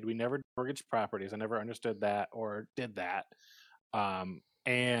played. We never mortgaged properties. I never understood that or did that.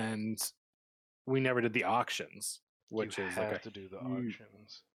 And we never did the auctions, which you is have like to do the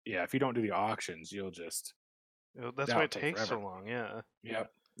auctions. Yeah, if you don't do the auctions, you'll just that's why it takes so long. Yeah.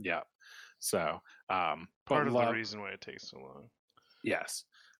 Yep. So part of the reason why it takes so long. Yes,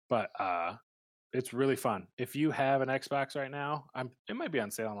 but it's really fun. If you have an Xbox right now, it might be on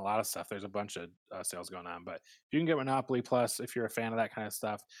sale on a lot of stuff. There's a bunch of sales going on, but if you can get Monopoly Plus, if you're a fan of that kind of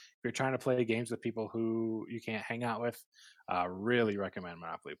stuff, if you're trying to play games with people who you can't hang out with, really recommend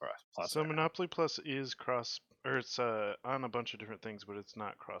Monopoly Plus. So Monopoly Plus is it's on a bunch of different things, but it's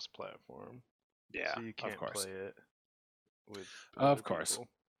not cross-platform. Yeah, so you can't play it with. Of course,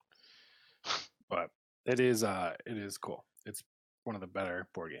 but it is cool. It's one of the better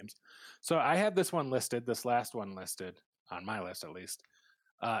board games. So I had this last one listed on my list at least.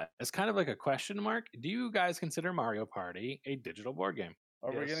 It's kind of like a question mark. Do you guys consider Mario Party a digital board game?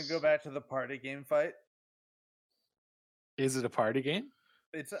 Are we going to go back to the party game fight? Is it a party game?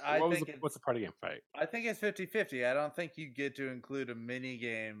 What's the party game fight? I think it's 50-50. I don't think you get to include a mini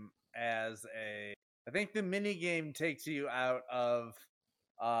game as I think the mini game takes you out of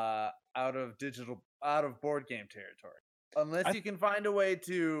board game territory. Unless you can find a way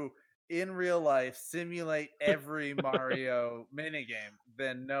to, in real life, simulate every Mario minigame,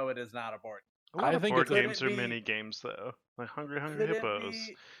 then no, it is not a board game. I think board games are mini games, though. Like Hungry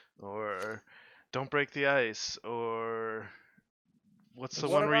Hippos, or Don't Break the Ice, or what's the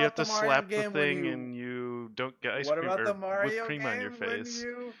one where you have to slap the thing and you don't get ice cream or whipped cream on your face?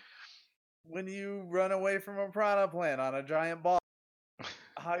 When you run away from a piranha plant on a giant ball,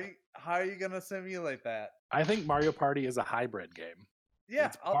 how are you going to simulate that? I think Mario Party is a hybrid game. Yeah,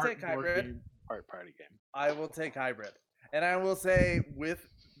 I'll take hybrid. part party game. I will take hybrid. And I will say, with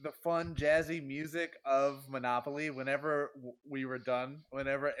the fun, jazzy music of Monopoly, whenever we were done,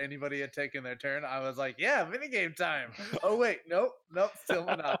 whenever anybody had taken their turn, I was like, yeah, minigame time. Oh, wait, nope, still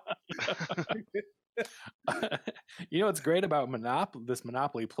Monopoly. You know what's great about this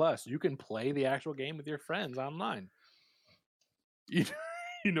Monopoly Plus? You can play the actual game with your friends online. You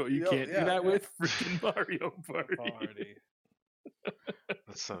can't do that with freaking Mario Party.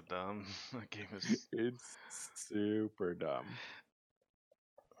 That's so dumb. That game is. It's super dumb.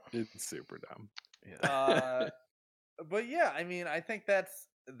 It's super dumb. Yeah. But yeah, I mean, I think that's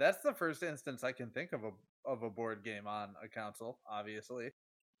the first instance I can think of a board game on a console. Obviously.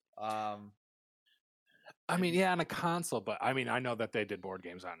 I mean, yeah, on a console, but I mean, I know that they did board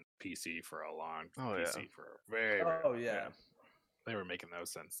games on PC for a long PC for a very, very long time. They were making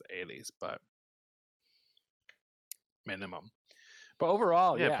those since the 80s, but minimum. But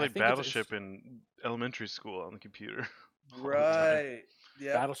overall, I played Battleship in elementary school on the computer. Right.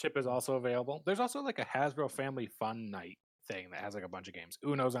 Yeah. Battleship is also available. There's also like a Hasbro Family Fun Night thing that has like a bunch of games.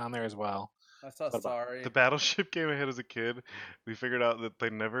 Uno's on there as well. I saw Sorry. The Battleship game I had as a kid, we figured out that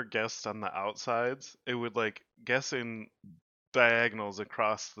they never guessed on the outsides. It would like guess in diagonals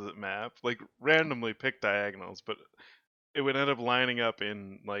across the map, like randomly pick diagonals, but it would end up lining up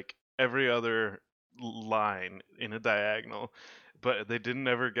in like every other line in a diagonal. But they didn't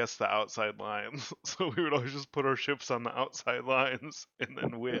ever guess the outside lines, so we would always just put our ships on the outside lines and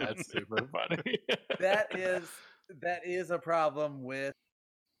then win. That's super funny. That is a problem with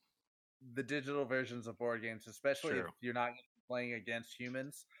the digital versions of board games, especially if you're not playing against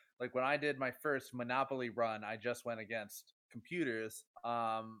humans. Like when I did my first Monopoly run, I just went against computers,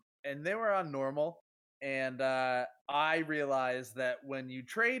 and they were on normal. And I realized that when you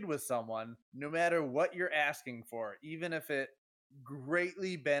trade with someone, no matter what you're asking for, even if it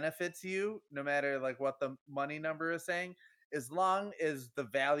greatly benefits you, no matter like what the money number is saying, as long as the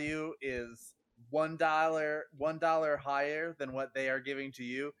value is $1 higher than what they are giving to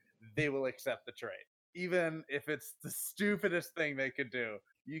you, they will accept the trade. Even if it's the stupidest thing they could do,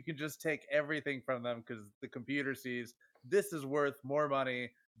 you can just take everything from them because the computer sees this is worth more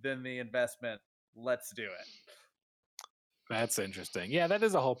money than the investment. Let's do it. That's interesting. Yeah, that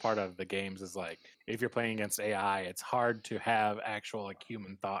is a whole part of the games is like if you're playing against AI, it's hard to have actual like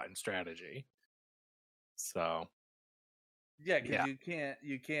human thought and strategy. So yeah, because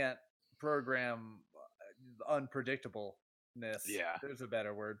you can't program unpredictableness. Yeah, there's a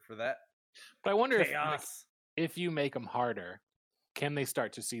better word for that. But I wonder if you make them harder, can they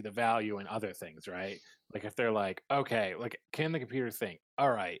start to see the value in other things, right? Like if they're like, okay, like can the computer think,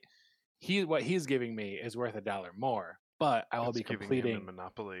 all right, what he's giving me is worth $1 more, but I will be completing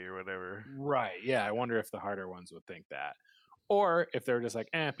Monopoly or whatever. Right. Yeah. I wonder if the harder ones would think that. Or if they're just like,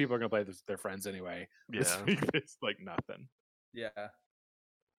 people are going to play this with their friends anyway. Yeah. It's like nothing. Yeah.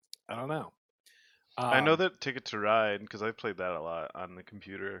 I don't know. I know that Ticket to Ride, because I played that a lot on the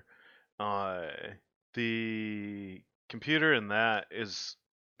computer. The computer in that has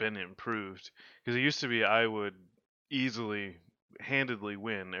been improved. Because it used to be I would handedly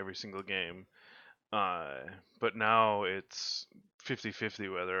win every single game. But now it's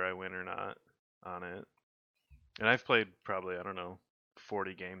 50-50 whether I win or not on it. And I've played probably,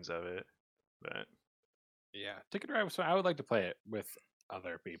 40 games of it. But yeah, Ticket to Ride, so I would like to play it with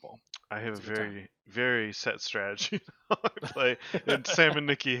other people. I have a very, very set strategy how I play. And Sam and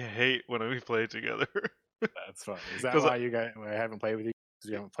Nikki hate when we play together. That's funny. Is that why you guys haven't played with you? Because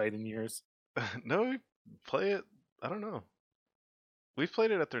you haven't played in years? No, we play it, I don't know. We've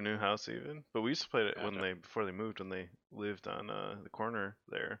played it at their new house even, but we used to play it before they moved, when they lived on the corner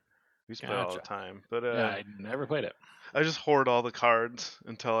there. We used to play it all the time. But I never played it. I just hoard all the cards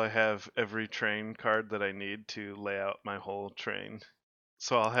until I have every train card that I need to lay out my whole train.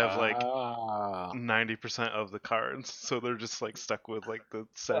 So I'll have like 90% of the cards. So they're just like stuck with like the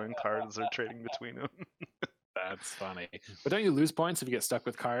 7 cards they're trading between them. That's funny. But don't you lose points if you get stuck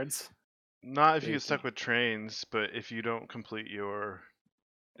with cards? Not if you get stuck with trains, but if you don't complete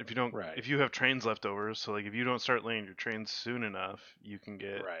if you have trains left over, so like if you don't start laying your trains soon enough, you can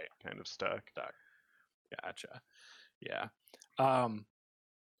get kind of stuck. Gotcha. Yeah. I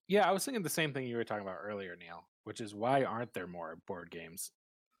was thinking the same thing you were talking about earlier, Neil, which is why aren't there more board games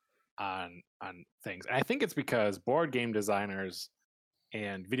on things? And I think it's because board game designers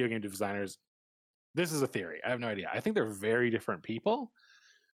and video game designers, this is a theory, I have no idea. I think they're very different people.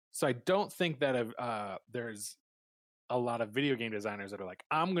 So I don't think that there's a lot of video game designers that are like,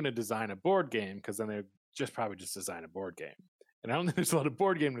 I'm going to design a board game, because then they probably just design a board game. And I don't think there's a lot of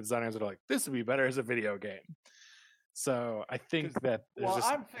board game designers that are like, this would be better as a video game. So I think that there's Well,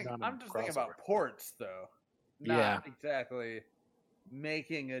 just I'm just thinking about ports though, not exactly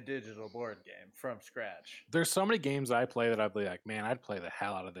making a digital board game from scratch. There's so many games I play that I'd be like, man, I'd play the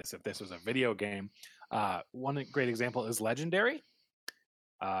hell out of this if this was a video game. One great example is Legendary,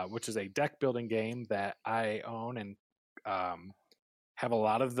 which is a deck building game that I own and have a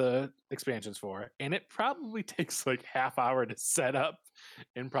lot of the expansions for, and it probably takes like half hour to set up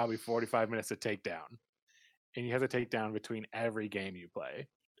and probably 45 minutes to take down. And you have to take down between every game you play.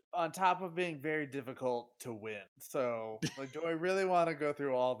 On top of being very difficult to win. So, like, do I really want to go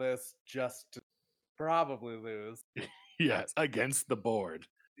through all this just to probably lose? Yes, against the board.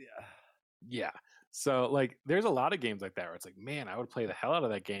 Yeah. Yeah. So, like, there's a lot of games like that where it's like, man, I would play the hell out of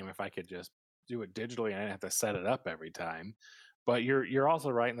that game if I could just do it digitally and I didn't have to set it up every time. But you're also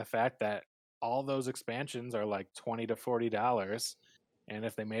right in the fact that all those expansions are like $20 to $40, and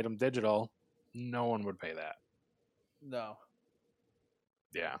if they made them digital, no one would pay that. No.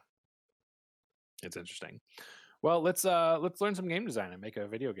 Yeah. It's interesting. Well, let's learn some game design and make a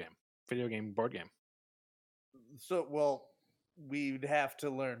video game board game. So, well, we'd have to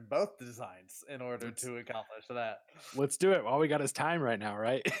learn both designs in order to accomplish that. Let's do it. All we got is time right now,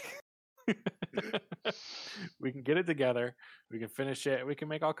 right? We can get it together. We can finish it. We can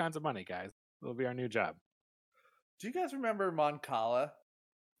make all kinds of money, guys. It'll be our new job. Do you guys remember Mancala?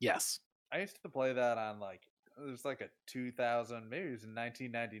 Yes. I used to play that on like there's like a 2000, maybe it was in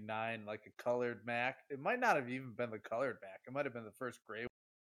 1999, like a colored Mac. It might not have even been the colored Mac. It might have been the first gray one.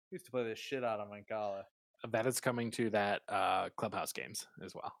 I used to play this shit out of Mancala. That is coming to that Clubhouse games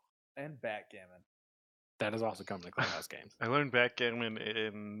as well. And Backgammon. That is also coming to Clubhouse games. I learned backgammon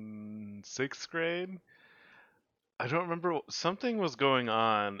in 6th grade. I don't remember. Something was going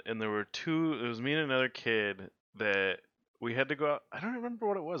on, and there were two. It was me and another kid that we had to go out. I don't remember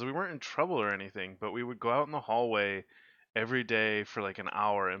what it was. We weren't in trouble or anything, but we would go out in the hallway every day for like an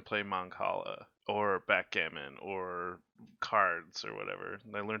hour and play Mancala or backgammon or cards or whatever.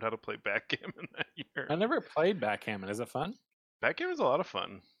 And I learned how to play backgammon that year. I never played backgammon. Is it fun? Backgammon's a lot of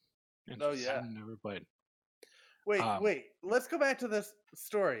fun. Oh yeah. I never played. Wait. Let's go back to this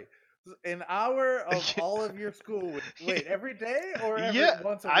story. An hour of all of your school. Wait, every day or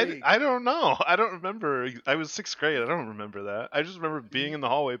once a week? I don't know. I don't remember. I was 6th grade. I don't remember that. I just remember being in the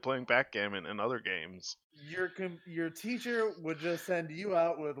hallway playing backgammon and other games. Your teacher would just send you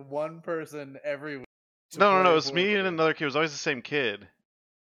out with one person every week. No. It was me and another kid. It was always the same kid.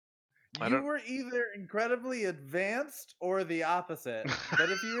 You were either incredibly advanced or the opposite. But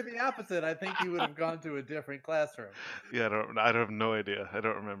if you were the opposite, I think you would have gone to a different classroom. Yeah, I have no idea. I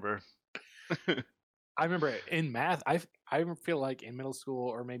don't remember. I remember in math, I feel like in middle school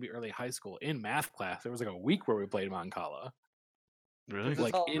or maybe early high school, in math class, there was like a week where we played Mancala. Really?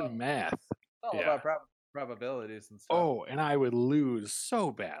 Like in math. All about probabilities and stuff. Oh, and I would lose so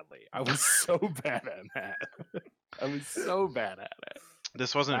badly. I was so bad at that. I was so bad at it.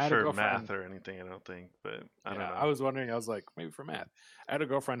 This wasn't for math or anything, I don't think, but I don't know. I was wondering, I was like, maybe for math. I had a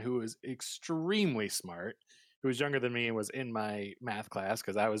girlfriend who was extremely smart, who was younger than me and was in my math class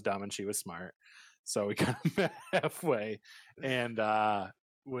because I was dumb and she was smart. So we kind of met halfway and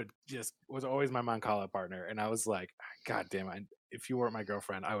was always my Mancala partner. And I was like, God damn it, if you weren't my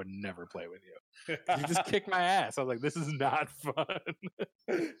girlfriend, I would never play with you. You just kicked my ass. I was like, this is not fun.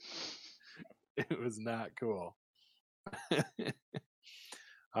 It was not cool.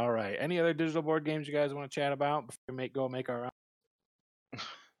 All right. Any other digital board games you guys want to chat about before we go make our own?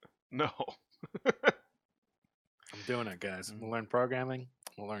 No. I'm doing it, guys. We'll learn programming.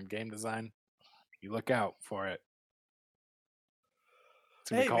 We'll learn game design. You look out for it.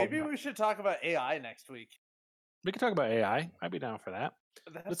 Hey, maybe we should talk about AI next week. We could talk about AI. I'd be down for that.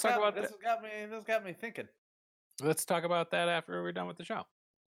 Let's talk about this. This got me thinking. Let's talk about that after we're done with the show.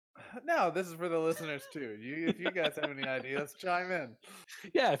 No, this is for the listeners too. If you guys have any ideas, chime in.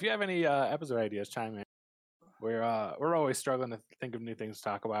 Yeah, if you have any episode ideas, chime in. We're always struggling to think of new things to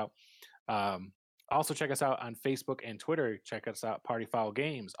talk about. Also, check us out on Facebook and Twitter. Check us out, Party Foul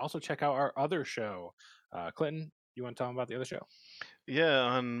Games. Also, check out our other show. Clinton, you want to tell them about the other show? Yeah,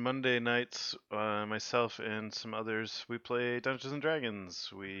 on Monday nights, myself and some others, we play Dungeons and Dragons.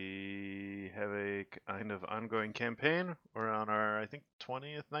 We have a kind of ongoing campaign. We're on our, I think,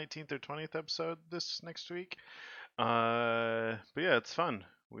 19th or 20th episode this next week. But yeah, it's fun.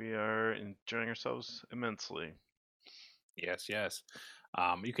 We are enjoying ourselves immensely. Yes.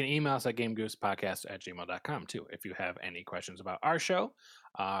 You can email us at gamegoosepodcast@gmail.com too if you have any questions about our show.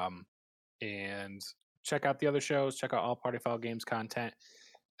 And check out the other shows. Check out all Party Foul Games content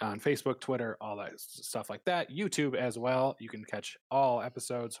on Facebook, Twitter, all that stuff like that. YouTube as well. You can catch all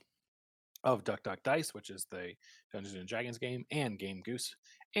episodes. of Duck Duck Dice, which is the Dungeons and Dragons game, and Game Goose,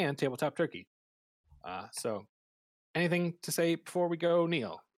 and Tabletop Turkey. So, anything to say before we go,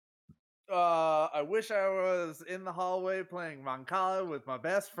 Neil? I wish I was in the hallway playing Mancala with my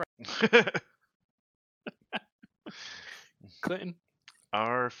best friend. Clinton?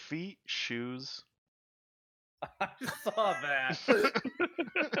 Are feet shoes? I saw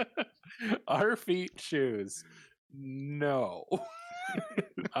that. Are feet shoes? No.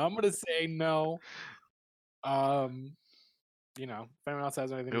 I'm gonna say no. If anyone else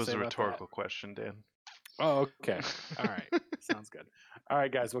has anything It to was say a about rhetorical question, Dan. that. Oh, okay. All right. Sounds good. All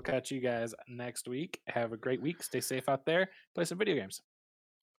right, guys. We'll catch you guys next week. Have a great week. Stay safe out there. Play some video games.